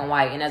black and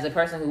white. And as a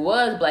person who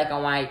was black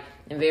and white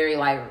and very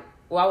like,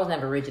 well, I was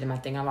never rigid in my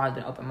thing. I've always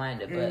been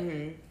open-minded, but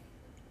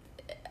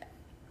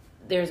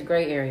there's a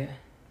gray area.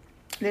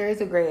 There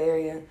is a gray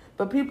area.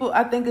 But people,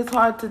 I think it's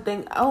hard to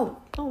think, oh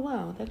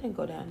wow, that didn't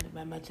go down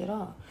that much at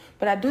all.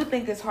 But I do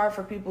think it's hard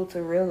for people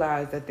to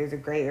realize that there's a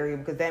gray area,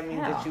 because that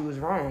means that you was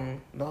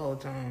wrong the whole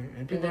time.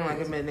 And people don't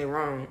like admit they're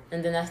wrong.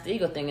 And then that's the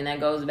ego thing, and that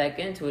goes back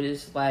into it.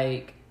 It's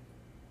like,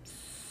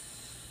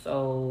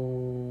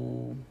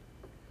 so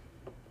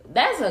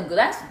that's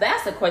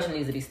a question that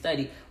needs to be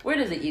studied. Where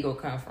does the ego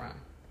come from?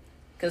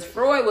 Because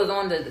Freud was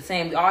on the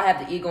same, we all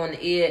have the ego in the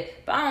head,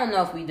 but I don't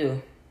know if we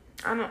do.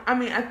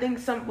 I think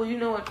you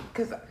know what,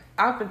 because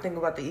I've been thinking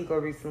about the ego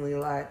recently a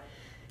lot,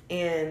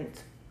 and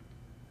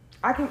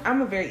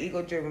I'm a very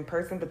ego-driven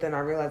person, but then I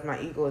realize my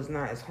ego is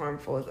not as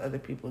harmful as other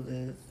people's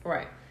is.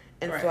 Right.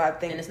 And so I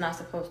think... And it's not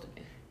supposed to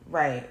be.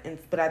 Right.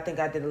 But I think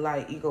I did a lot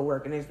of ego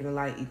work, and there's been a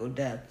lot of ego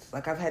deaths.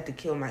 Like, I've had to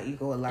kill my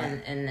ego a lot.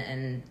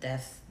 And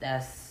that's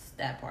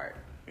that part.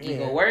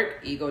 Ego work,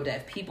 ego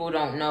death. People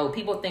don't know.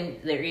 People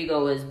think their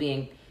ego is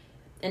being...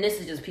 And this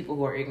is just people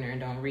who are ignorant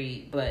and don't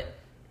read, but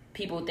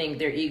people think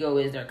their ego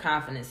is their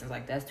confidence. It's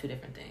like, that's two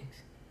different things.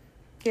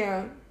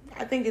 Yeah.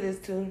 I think it is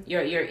too.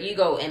 Your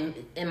ego,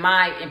 in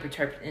my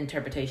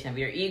interpretation of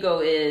your ego,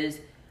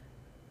 is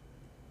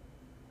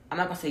I'm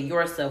not gonna say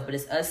yourself, but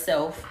it's a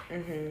self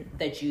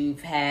that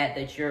you've had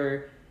that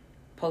you're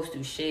supposed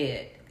to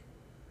shed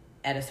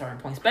at a certain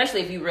point.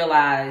 Especially if you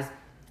realize,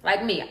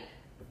 like me,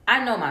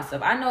 I know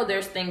myself. I know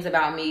there's things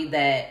about me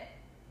that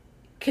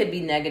could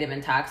be negative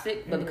and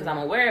toxic, but because I'm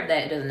aware of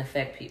that, it doesn't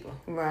affect people.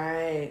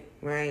 Right.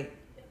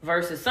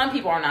 Versus some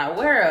people are not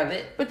aware of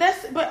it.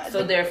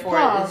 So therefore,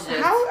 it's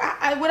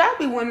just what I'd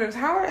be wondering is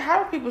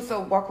how do people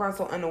walk around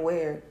so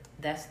unaware?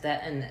 That's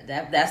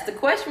the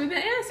question we've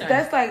been answering.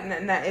 That's like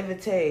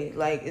naivete.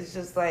 Like it's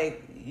just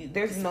like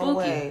there's it's no spooky.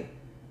 way.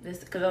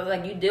 Because I was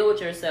like, you deal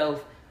with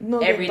yourself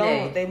they every day.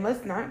 don't. They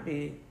must not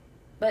be.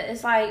 But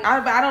it's like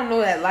I don't know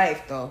that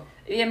life though.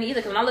 Yeah, me either.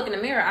 Because when I look in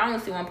the mirror, I only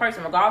see one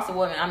person, regardless of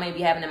what I may be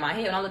having in my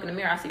head. When I look in the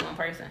mirror, I see one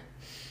person.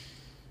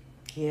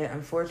 Yeah,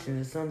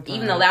 unfortunately, sometimes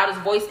even the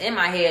loudest voice in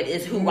my head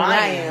is who I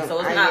am.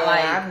 So it's not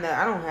like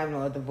I don't have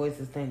no other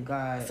voices. Thank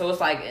God. So it's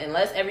like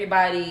unless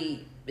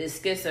everybody is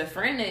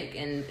schizophrenic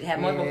and have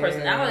multiple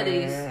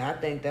personalities, I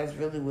think that's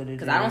really what it is.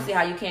 Because I don't see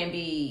how you can't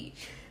be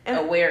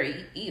aware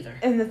either.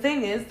 And the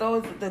thing is, though,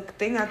 the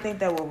thing I think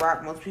that will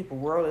rock most people's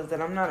world is that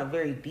I'm not a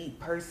very deep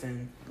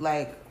person.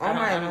 Like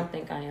I don't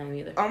think I am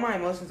either. All my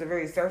emotions are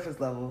very surface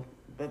level,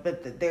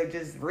 but they're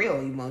just real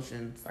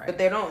emotions. Right. But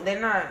they're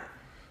not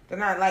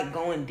like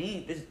going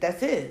deep.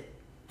 That's it.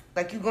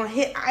 Like you're gonna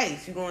hit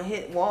ice, you're gonna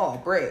hit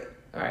wall, brick.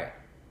 Right.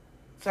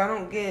 So I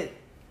don't get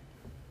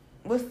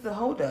what's the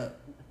hold up.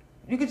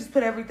 You could just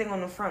put everything on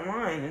the front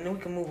line and then we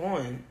can move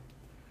on.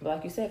 But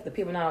like you said, if the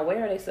people not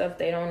aware of their stuff,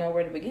 they don't know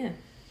where to begin.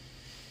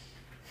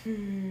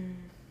 And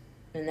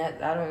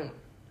that I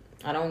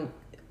don't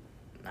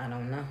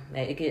know.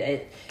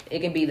 It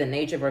can be the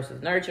nature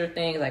versus nurture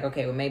things. Like,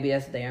 okay, well maybe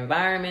that's their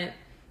environment,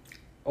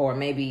 or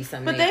maybe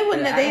something. But they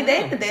wouldn't.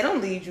 They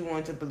don't lead you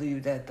on to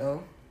believe that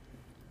though.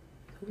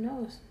 Who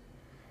knows?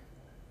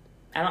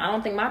 I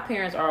don't think my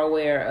parents are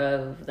aware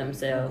of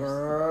themselves.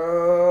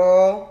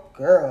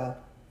 Girl.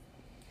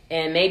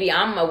 And maybe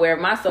I'm aware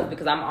of myself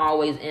because I'm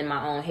always in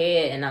my own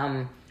head, and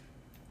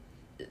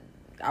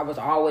I was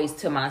always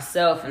to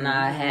myself, and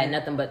I had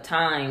nothing but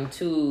time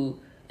to,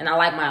 and I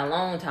like my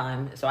alone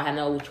time, so I had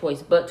no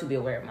choice but to be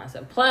aware of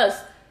myself. Plus,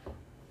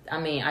 I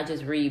mean, I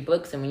just read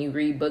books, and when you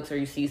read books or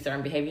you see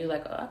certain behavior, you're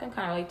like, oh, I can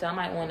kind of relate to. I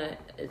might want to.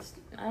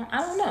 I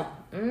don't know.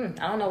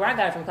 I don't know where I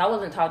got it from. Cause I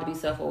wasn't taught to be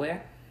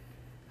self-aware.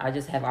 I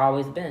just have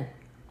always been,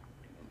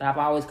 but I've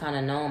always kind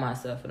of known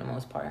myself for the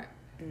most part,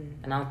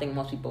 and I don't think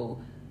most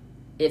people,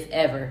 if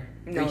ever,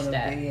 reach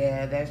that.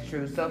 Yeah, that's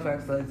true.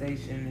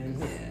 Self-actualization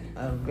is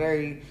a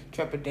very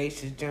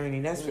trepidatious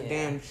journey. That's for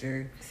damn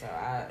sure. So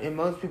and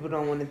most people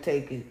don't want to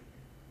take it.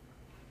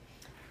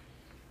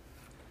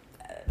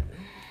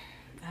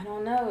 I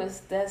don't know.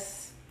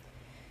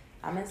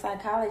 I'm in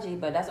psychology,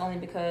 but that's only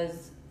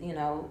because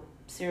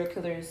serial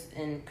killers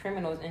and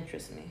criminals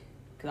interest me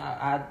because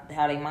I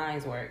how their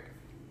minds work,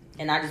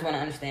 and I just want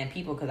to understand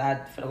people because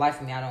for the life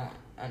of me, I don't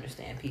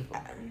understand people.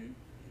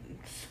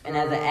 And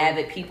as an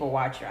avid people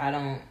watcher, I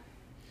don't.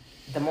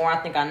 The more I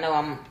think I know,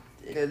 I'm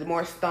the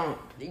more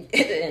stumped.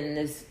 And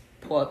this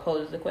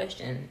poses the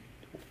question: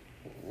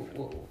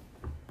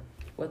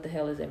 what the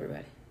hell is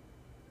everybody?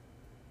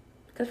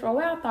 Because for a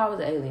while I thought I was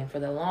an alien for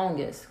the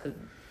longest.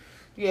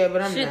 Yeah,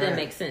 but I'm shit not. Didn't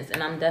make sense,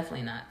 and I'm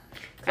definitely not.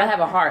 I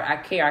have a heart. I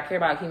care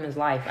about humans'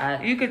 life.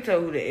 You can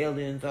tell who the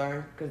aliens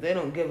are because they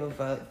don't give a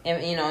fuck.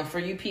 And for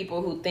you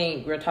people who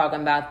think we're talking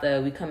about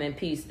we come in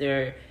peace,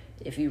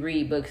 if you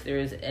read books,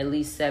 there's at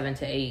least 7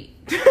 to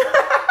 8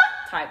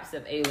 types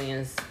of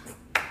aliens.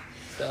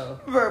 So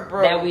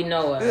Bro. that we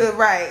know of.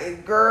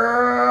 Right,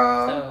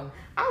 girl. So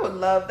I would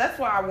love. That's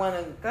why I want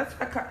to. That's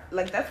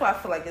why I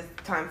feel like it's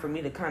time for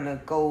me to kind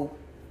of go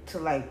to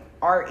like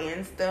art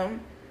and STEM,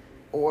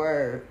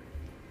 or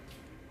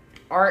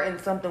art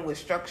and something with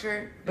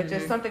structure, but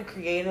just something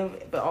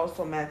creative, but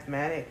also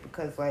mathematic.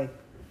 Because like,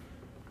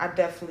 I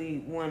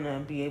definitely want to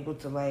be able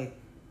to like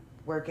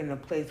work in a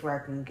place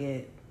where I can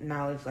get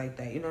knowledge like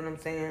that. You know what I'm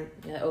saying?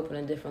 Yeah, open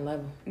a different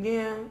level.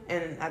 Yeah,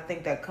 and I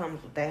think that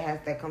comes with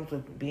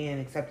being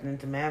accepted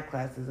into math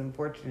classes.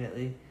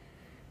 Unfortunately,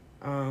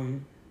 rather,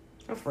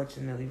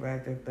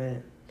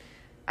 but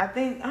I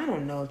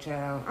don't know,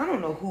 child. I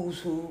don't know who's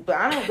who, but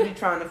I don't be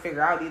trying to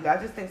figure out either.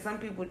 I just think some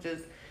people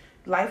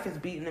life is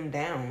beating them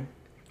down.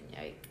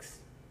 Yikes.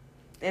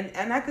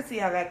 And I could see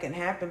how that can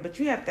happen, but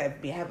you have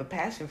to have a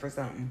passion for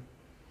something.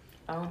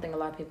 I don't think a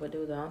lot of people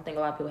do, though. I don't think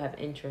a lot of people have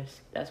interest.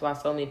 That's why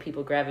so many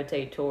people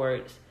gravitate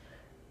towards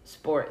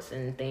sports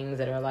and things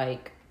that are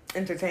like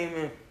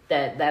entertainment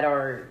that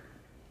are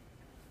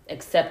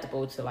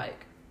acceptable to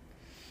like.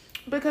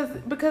 Because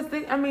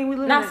we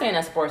live. Not saying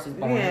that sports is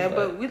boring. Yeah,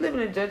 but we live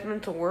in a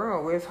judgmental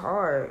world where it's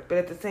hard. But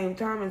at the same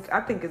time, I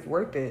think it's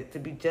worth it to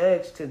be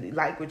judged, to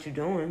like what you're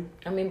doing.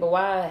 I mean, but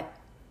why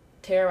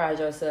terrorize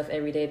yourself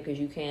every day because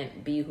you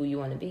can't be who you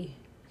want to be?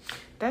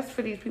 That's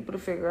for these people to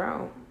figure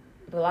out.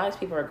 But a lot of these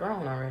people are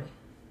grown already.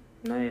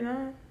 No, they're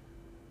not.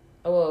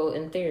 Oh, well,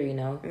 in theory,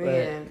 no. But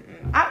yeah.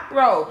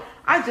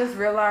 I just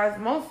realized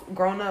most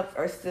grown-ups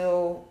are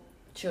still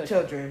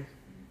children.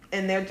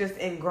 And they're just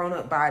in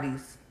grown-up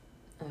bodies.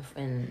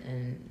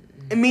 And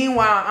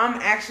meanwhile, I'm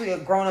actually a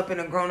grown up in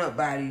a grown up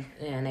body.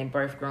 Yeah, and they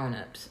birth grown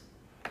ups.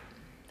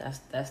 That's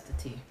the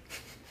tea.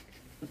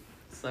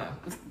 So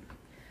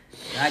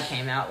I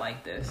came out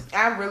like this.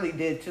 I really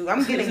did too.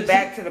 I'm getting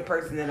back to the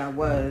person that I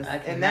was. I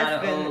came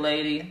out an old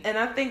lady. And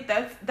I think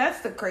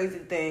that's the crazy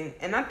thing.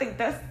 And I think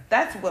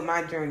that's what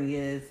my journey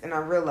is. And I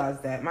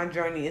realized that my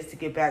journey is to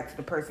get back to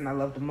the person I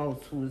love the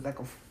most, who is like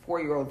a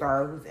 4-year-old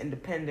Zara who's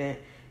independent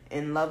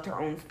and loved her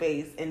own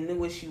space and knew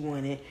what she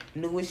wanted,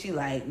 knew what she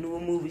liked, knew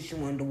what movie she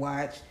wanted to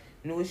watch,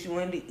 knew what she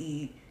wanted to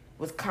eat,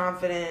 was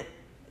confident,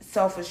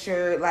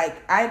 self-assured. Like,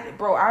 I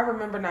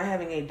remember not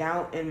having a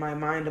doubt in my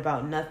mind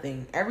about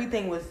nothing.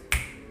 Everything was...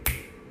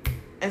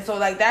 And so,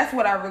 like, that's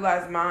what I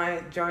realized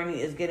my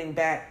journey is, getting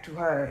back to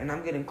her, and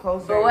I'm getting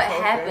closer. But what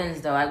closer. happens,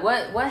 though? Like,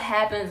 what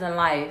happens in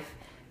life?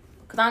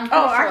 Because I'm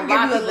pretty sure a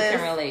lot of people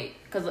can relate.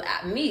 Because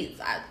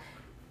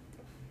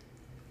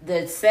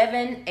the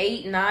 7,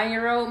 8,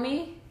 9-year-old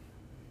me...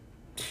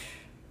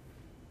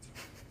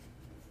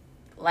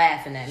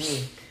 laughing at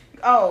me.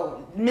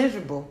 Oh,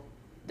 miserable.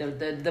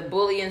 The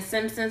bully and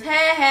Simpsons,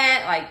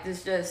 like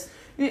this just.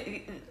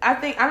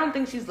 I don't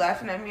think she's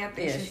laughing at me. I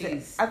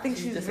think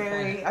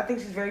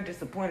she's very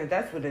disappointed.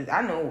 That's what it is.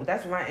 I know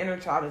that's my inner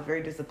child is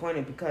very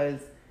disappointed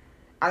because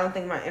I don't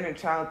think my inner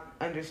child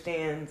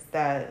understands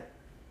that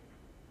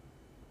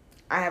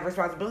I have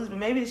responsibilities, but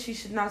maybe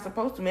she's not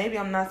supposed to. Maybe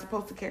I'm not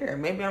supposed to care.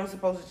 Maybe I'm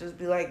supposed to just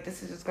be like,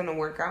 this is just gonna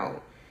work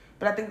out.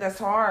 But I think that's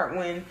hard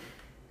when.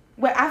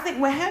 Well, I think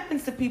what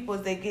happens to people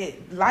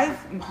is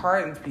life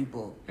hardens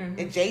people. Mm-hmm.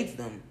 It jades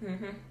them.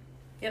 Mm-hmm.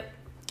 Yep.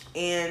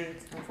 And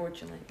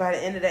unfortunately, by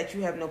the end of that,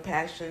 you have no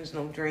passions,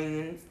 no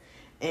dreams,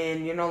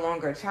 and you're no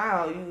longer a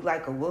child. You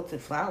like a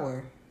wilted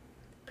flower.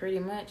 Pretty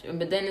much.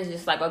 But then it's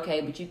just like,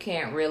 okay, but you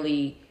can't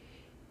really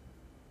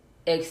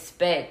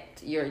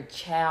expect your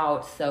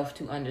child self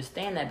to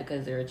understand that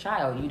because they're a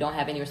child. You don't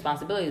have any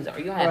responsibilities or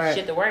you don't have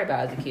shit to worry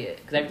about as a kid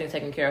because everything's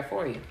taken care of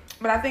for you.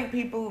 But I think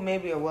people who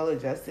maybe are well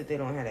adjusted, they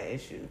don't have that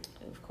issue.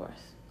 Of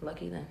course.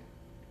 Lucky them.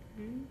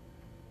 Mm-hmm.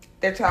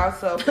 Their child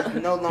self is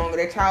no longer,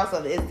 their child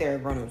self is their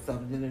grown up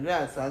self.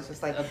 So it's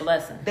just like a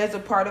blessing. There's a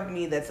part of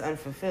me that's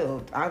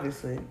unfulfilled,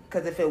 obviously.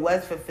 Because if it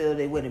was fulfilled,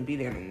 it wouldn't be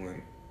there no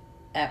more.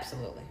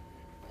 Absolutely.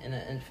 In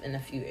a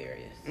few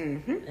areas.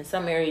 Mm-hmm. In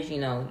some areas, you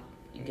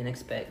can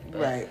expect.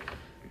 But right.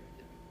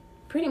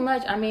 Pretty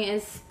much, I mean,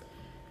 it's,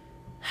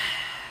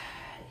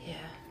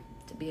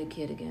 to be a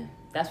kid again.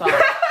 That's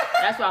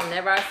why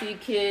whenever I see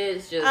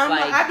kids, just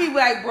I be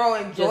like, bro,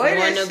 enjoy just this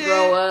wanting shit. to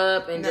grow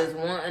up and just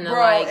wanting to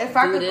if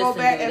I could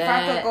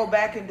go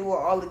back and do it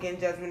all again,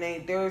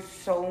 Jasmine, there's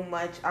so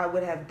much I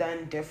would have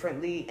done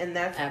differently, and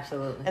that's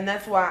absolutely, and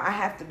that's why I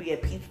have to be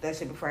at peace with that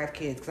shit before I have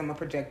kids, because I'm a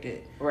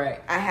projected. Right.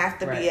 I have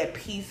to be at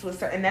peace with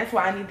certain, and that's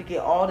why I need to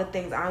get all the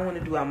things I want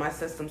to do out my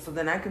system, so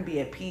then I can be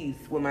at peace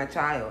with my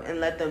child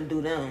and let them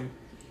do them.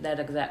 That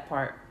exact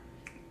part,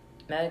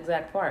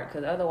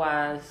 because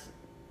otherwise.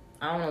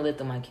 I don't want to live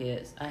through my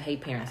kids. I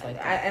hate parents like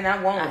that. And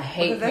I won't. I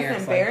hate because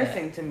parents that's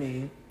embarrassing like that. to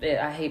me.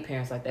 Yeah, I hate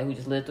parents like that who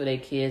just live through their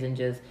kids and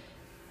just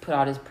put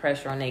all this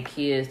pressure on their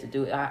kids to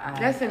do it.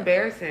 That's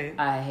embarrassing.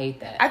 I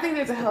hate that. I think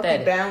there's a healthy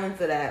balance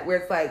of that where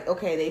it's like,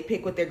 okay, they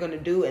pick what they're going to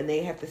do and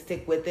they have to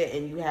stick with it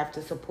and you have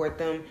to support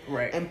them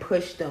and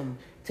push them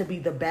to be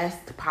the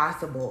best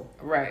possible.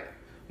 Right.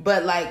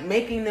 But like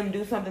making them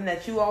do something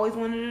that you always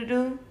wanted to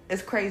do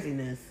is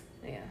craziness.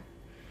 Yeah.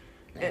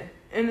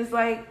 And it's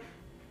like,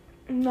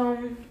 no,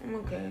 I'm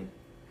okay.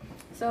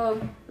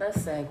 So let's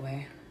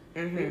segue.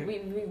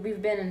 Mm-hmm.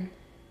 We've been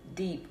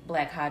deep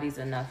black hotties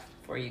enough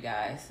for you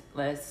guys.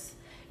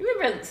 You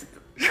remember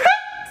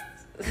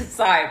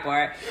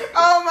sidebar.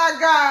 Oh my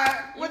God.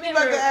 What you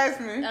about to ask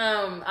me?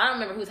 I don't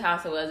remember whose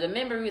house it was.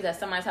 Remember we was at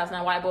somebody's house and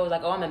that white boy was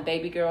like, oh, I'm in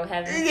baby girl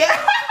heaven.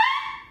 Yeah.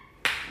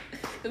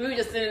 Because we were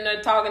just sitting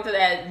there talking to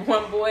that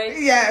one boy.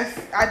 Yes,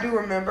 I do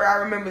remember. I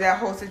remember that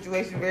whole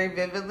situation very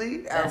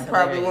vividly. I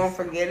probably won't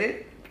forget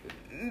it.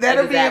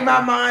 That'll be in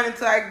my mind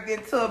until I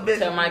get to a bit.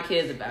 Tell my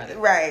kids about it.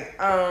 Right.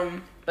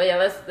 But yeah,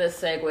 let's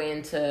segue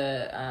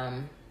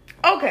into.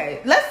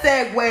 Okay, let's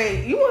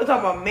segue. You want to talk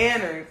about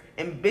manners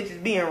and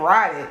bitches being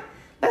rotted?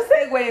 Let's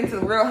segue into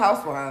the Real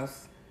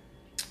Housewives.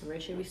 Where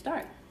should we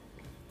start?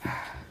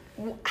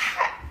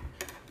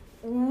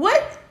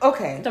 What?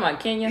 Okay. You talking about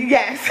Kenya?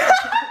 Yes.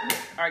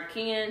 Or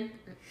Ken?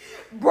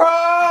 Bro,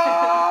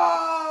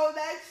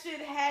 that shit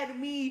had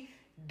me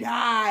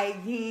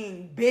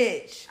dying,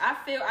 bitch. I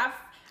feel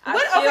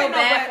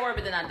bad for it,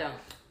 but then I don't.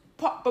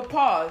 But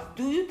pause.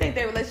 Do you think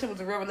their relationship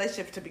was a real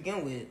relationship to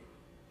begin with?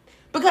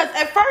 Because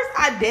at first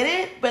I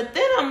didn't, but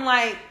then I'm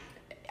like,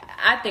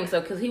 I think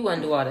so because he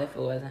wouldn't do all that if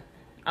it wasn't.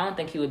 I don't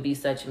think he would be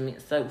so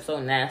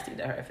nasty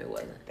to her if it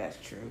wasn't. That's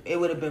true. It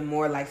would have been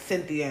more like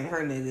Cynthia and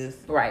her niggas.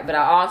 Right, but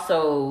I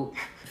also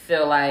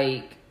feel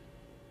like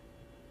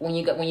when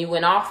you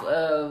went off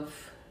of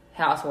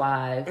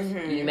Housewives,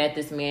 you met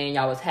this man,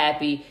 y'all was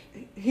happy.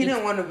 He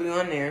didn't want to be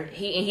on there.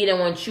 He didn't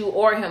want you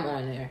or him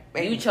on there.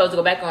 You chose to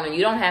go back on it. You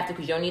don't have to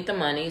because you don't need the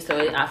money. So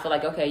I feel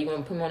like, okay, you want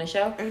to put me on the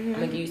show? I'm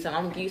gonna give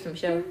you some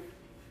show.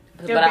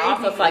 But I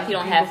also feel like he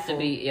don't have to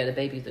be. Yeah, the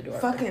baby's adorable.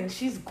 Fucking,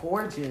 she's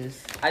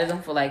gorgeous. I just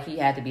don't feel like he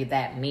had to be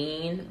that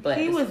mean. But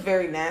he was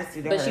very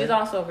nasty to her. But she's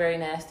also very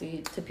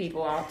nasty to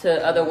people,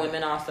 to other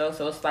women also.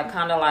 So it's like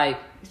kind of like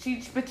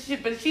but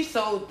she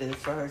sold this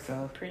for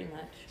herself. Pretty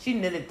much. She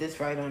knitted this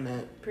right on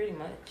that. Pretty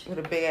much. With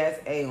a big ass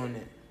A on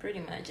it.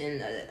 Pretty much.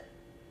 And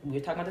we were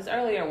talking about this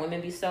earlier.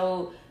 Women be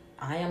so,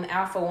 I am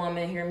alpha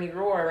woman, hear me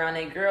roar around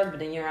their girls, but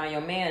then you're around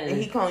your man. And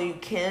he calling you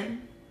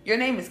Ken. Your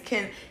name is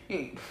Ken.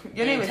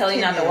 Your name is telling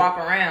Ken. You not to walk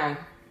around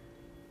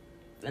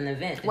an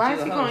event. Why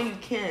is he calling you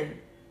Ken?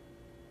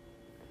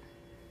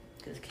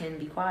 Because Ken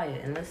be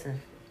quiet and listen.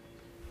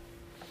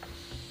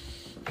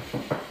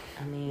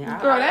 I mean,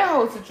 girl, that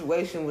whole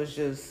situation was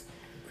just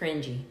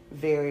cringy.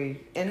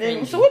 Very. And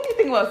then, so what do you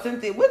think about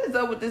Cynthia? What is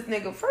up with this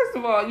nigga? First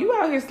of all, you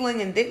out here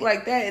slinging dick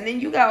like that, and then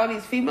you got all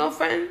these female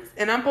friends,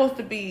 and I'm supposed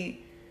to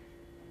be.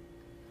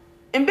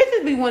 And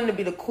bitches be wanting to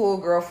be the cool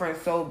girlfriend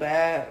so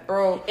bad,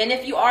 bro. And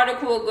if you are the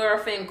cool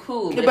girlfriend,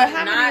 cool. But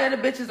how many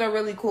of the bitches are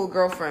really cool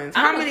girlfriends?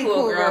 How many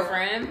cool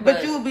girlfriend?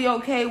 But you would be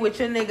okay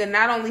with your nigga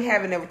not only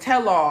having a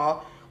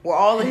tell-all with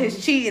all of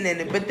his cheating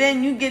in it, but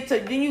then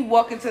you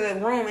walk into the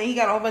room and he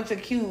got a whole bunch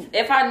of cute.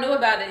 If I knew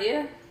about it,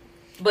 yeah.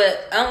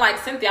 But unlike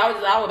Cynthia, I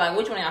was like,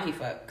 which one y'all he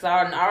fucked? Because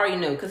I already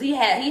knew. Because he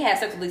had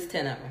sex with at least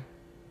 10 of them.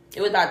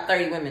 It was about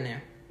 30 women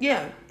there.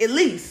 Yeah, at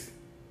least.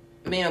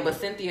 But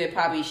Cynthia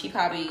she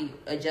probably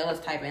a jealous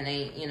type and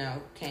ain't,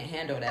 can't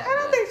handle that. I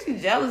don't think she's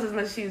jealous as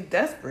much as she's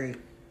desperate.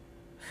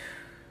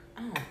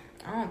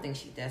 I don't think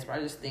she's desperate.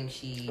 I just think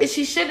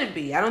she shouldn't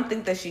be. I don't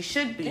think that she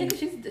should be. Yeah,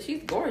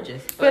 she's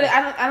gorgeous. But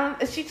I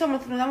don't. She told me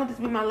I want this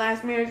to be my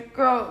last marriage.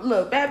 Girl,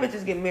 look, bad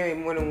bitches get married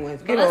more than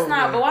once. But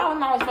why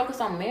would I always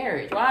focus on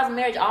marriage? Why is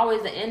marriage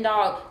always the end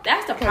all?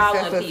 That's the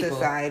problem with people.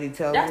 Society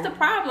tells That's the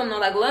problem though.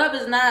 Like love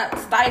is not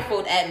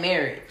stifled at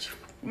marriage.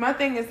 My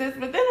thing is this,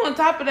 but then on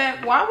top of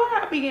that, why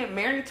would I be getting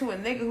married to a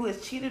nigga who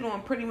has cheated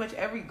on pretty much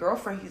every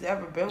girlfriend he's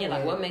ever been with? Yeah,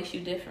 like what makes you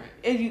different?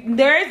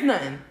 There is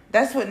none.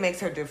 That's what makes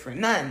her different.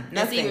 Nothing.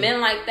 And see,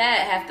 men like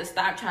that have to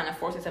stop trying to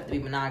force themselves to be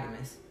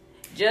monogamous.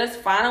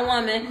 Just find a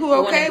woman who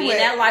want to be in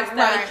that lifestyle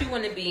that you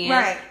want to be in,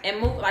 and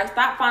move. Like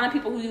stop finding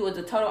people who is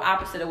the total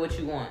opposite of what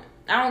you want.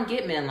 I don't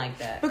get men like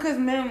that. Because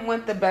men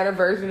want the better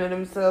version of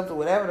themselves or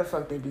whatever the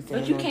fuck they be saying.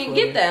 But you can't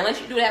get that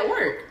unless you do that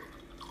work.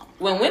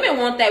 When women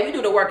want that, we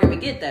do the work and we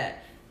get that.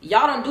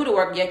 Y'all don't do the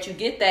work yet. You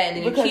get that and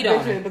then you cheat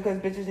on them. Because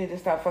bitches need to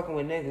stop fucking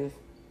with niggas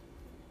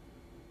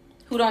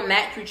who don't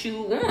match what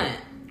you want.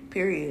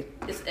 Period.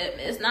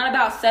 It's not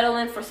about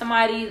settling for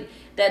somebody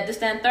that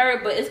this and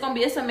third, but it's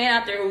a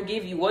man out there who will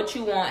give you what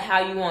you want,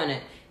 how you want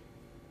it.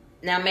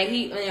 Now, may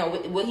he,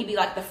 will he be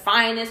like the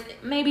finest?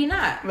 Maybe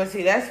not. But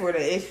see, that's where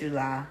the issue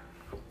lies.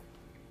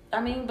 I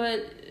mean,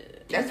 but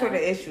that's where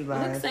the issue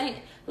lies.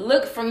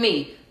 Look for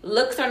me.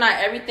 Looks are not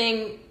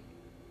everything.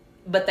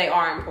 But they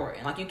are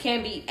important. Like you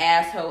can't be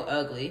asshole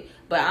ugly.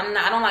 But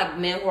I don't like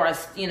men who are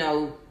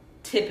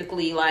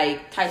typically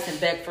like Tyson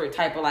Beckford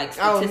type of like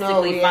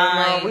statistically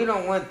fine. No, we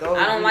don't want those.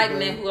 I don't like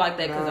men who like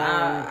that because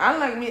I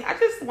like me. I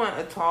just want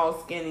a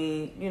tall,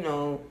 skinny,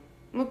 little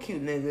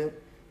cute nigga.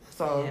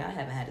 So yeah, I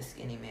haven't had a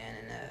skinny man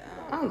in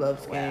I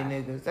love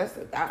skinny niggas.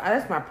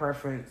 That's my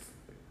preference.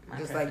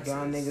 Just like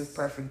y'all niggas'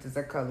 preferences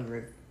are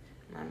colorist.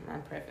 My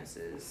preference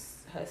is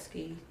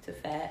husky to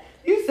fat.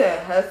 You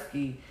said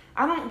husky.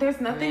 There's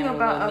nothing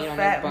about a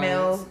fat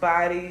male's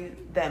body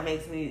that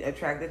makes me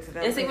attracted to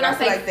them. And see, when I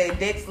feel like their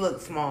dicks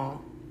look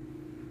small.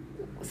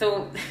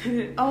 So,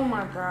 oh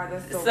my god,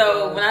 that's so. So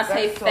gross. When I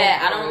say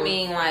fat, I don't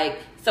mean like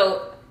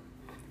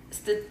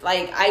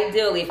like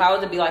ideally, if I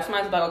was to be like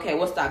somebody's like, okay,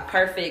 what's the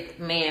perfect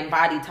man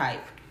body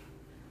type?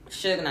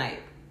 Suge Knight,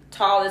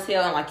 tall as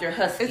hell and like you're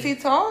husky. Is he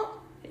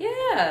tall?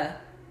 Yeah,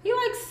 he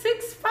like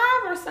 6'5"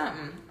 or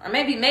something, or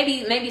maybe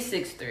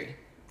 6'3".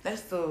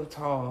 That's still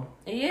tall.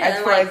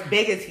 Yeah. As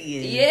big as he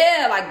is.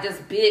 Yeah, like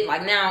just big.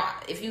 Like now,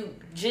 if you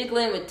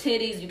jiggling with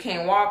titties, you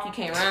can't walk, you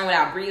can't run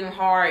without breathing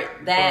hard.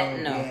 No.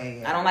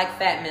 Yeah. I don't like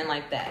fat men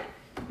like that.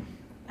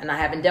 And I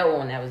haven't dealt with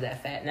one that was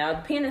that fat. Now,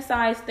 the penis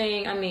size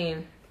thing, I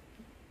mean,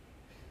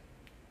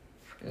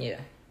 yeah.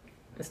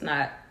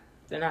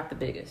 They're not the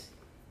biggest.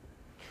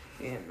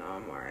 Yeah, no,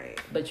 I'm alright.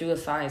 But you a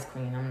size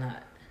queen, I'm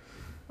not.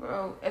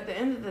 Bro, at the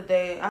end of the day,